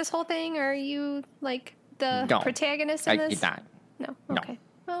like start this whole thing? Or are you like the protagonist in this? I did not. No. Okay.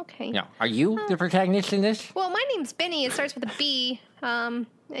 Okay. No. Are you the protagonist in this? Well, my name's Benny. It starts with a B. Some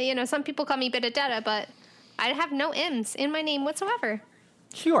people call me Benedetta, but I have no M's in my name whatsoever.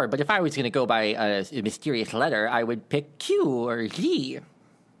 Sure, but if I was going to go by a mysterious letter, I would pick Q or Z.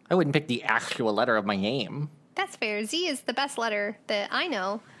 I wouldn't pick the actual letter of my name. That's fair. Z is the best letter that I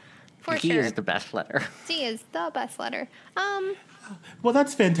know. For Z sure. is the best letter. Z is the best letter. Well,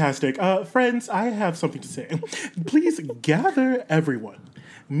 that's fantastic. Friends, I have something to say. Please gather everyone.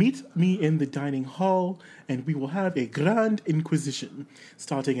 Meet me in the dining hall, and we will have a grand inquisition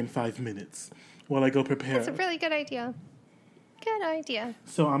starting in 5 minutes while I go prepare. That's a really good idea. Good idea.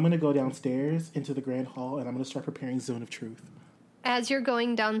 So I'm going to go downstairs into the grand hall, and I'm going to start preparing Zone of Truth. As you're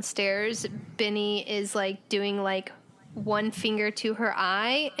going downstairs, Benny is like doing like one finger to her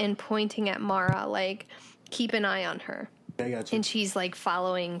eye and pointing at Mara, like, keep an eye on her. I got you. And she's like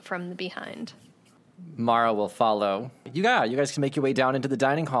following from the behind. Mara will follow. You guys can make your way down into the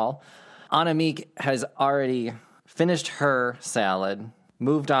dining hall. Annemiek has already finished her salad,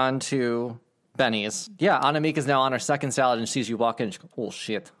 moved on to Benny's. Yeah, Annemiek is now on her second salad and sees you walk in. She goes, "Oh,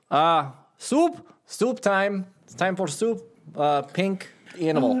 shit. Soup time. It's time for soup. Pink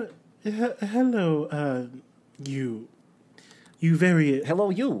animal." Hello, you very Hello,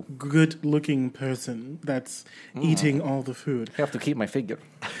 you. good-looking person that's eating all the food. I have to keep my figure.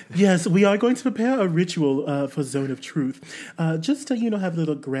 Yes, we are going to prepare a ritual for Zone of Truth, just to, have a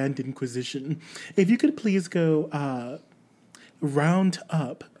little grand inquisition. If you could please go round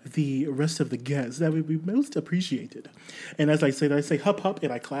up the rest of the guests, that would be most appreciated. And as I say hup hup,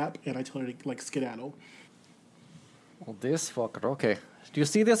 and I clap, and I tell her to, like, skedaddle. Well, this fucker. Okay. Do you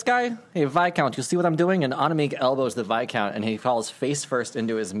see this guy? Hey, Viscount, you see what I'm doing? And Anamik elbows the Viscount, and he falls face first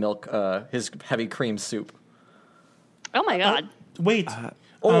into his milk, his heavy cream soup. Oh my god. Wait.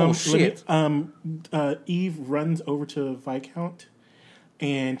 Shit. Eve runs over to Viscount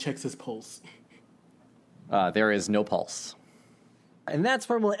and checks his pulse. There is no pulse. And that's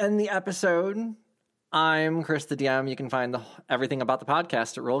where we'll end the episode. I'm Chris the DM. You can find everything about the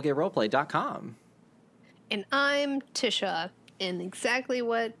podcast at rollgayroleplay.com. And I'm Tisha, and exactly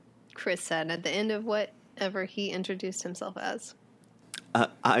what Chris said at the end of whatever he introduced himself as.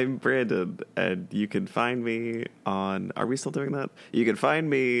 I'm Brandon, and you can find me on... Are we still doing that? You can find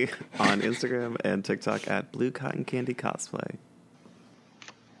me on Instagram and TikTok at Blue Cotton Candy Cosplay.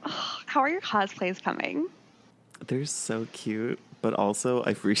 How are your cosplays coming? They're so cute, but also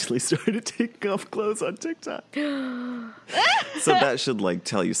I've recently started taking off clothes on TikTok. So that should,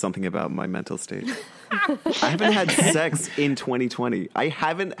 tell you something about my mental state. I haven't had sex in 2020. I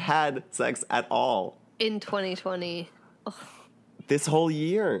haven't had sex at all. In 2020. Ugh. This whole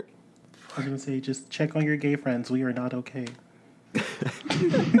year. I was going to say, just check on your gay friends. We are not okay.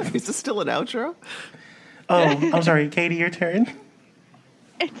 Is this still an outro? Oh, I'm sorry. Katie, your turn.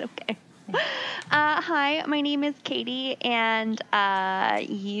 It's okay. Hi, my name is Katie, and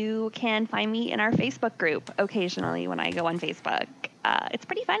you can find me in our Facebook group occasionally when I go on Facebook. It's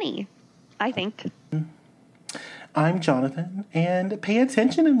pretty funny, I think. I'm Jonathan, and pay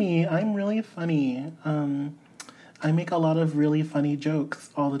attention to me. I'm really funny. I make a lot of really funny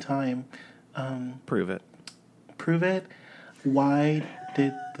jokes all the time. Prove it. Prove it? Why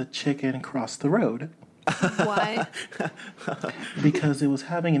did the chicken cross the road? Why? Because it was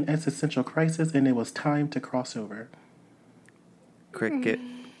having an existential crisis and it was time to cross over. Cricket.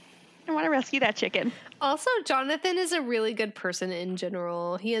 I want to rescue that chicken. Also, Jonathan is a really good person in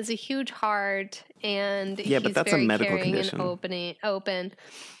general. He has a huge heart, and Yeah, he's but that's a very medical caring condition. and open.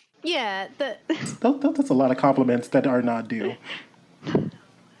 Yeah, That's a lot of compliments that are not due.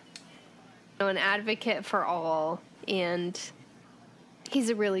 an advocate for all, and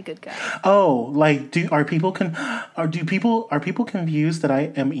he's a really good guy. Oh, are people confused that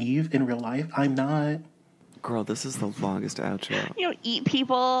I am Eve in real life? I'm not. Girl, this is the longest outro. You don't eat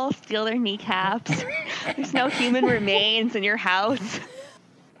people, steal their kneecaps. There's no human remains in your house.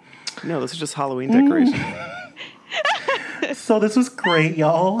 No, this is just Halloween decoration. So this was great,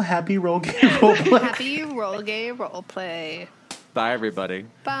 y'all. Happy roll gay roleplay. Happy roll gay roleplay. Bye, everybody.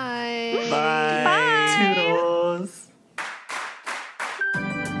 Bye. Bye. Bye. Toodles.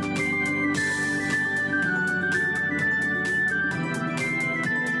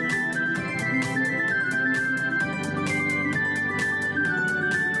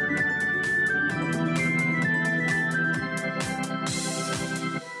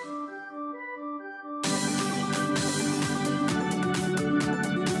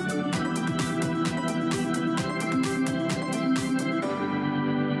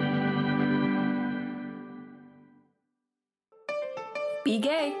 Be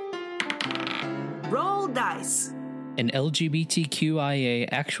gay. Roll dice. An LGBTQIA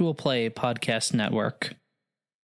actual play podcast network.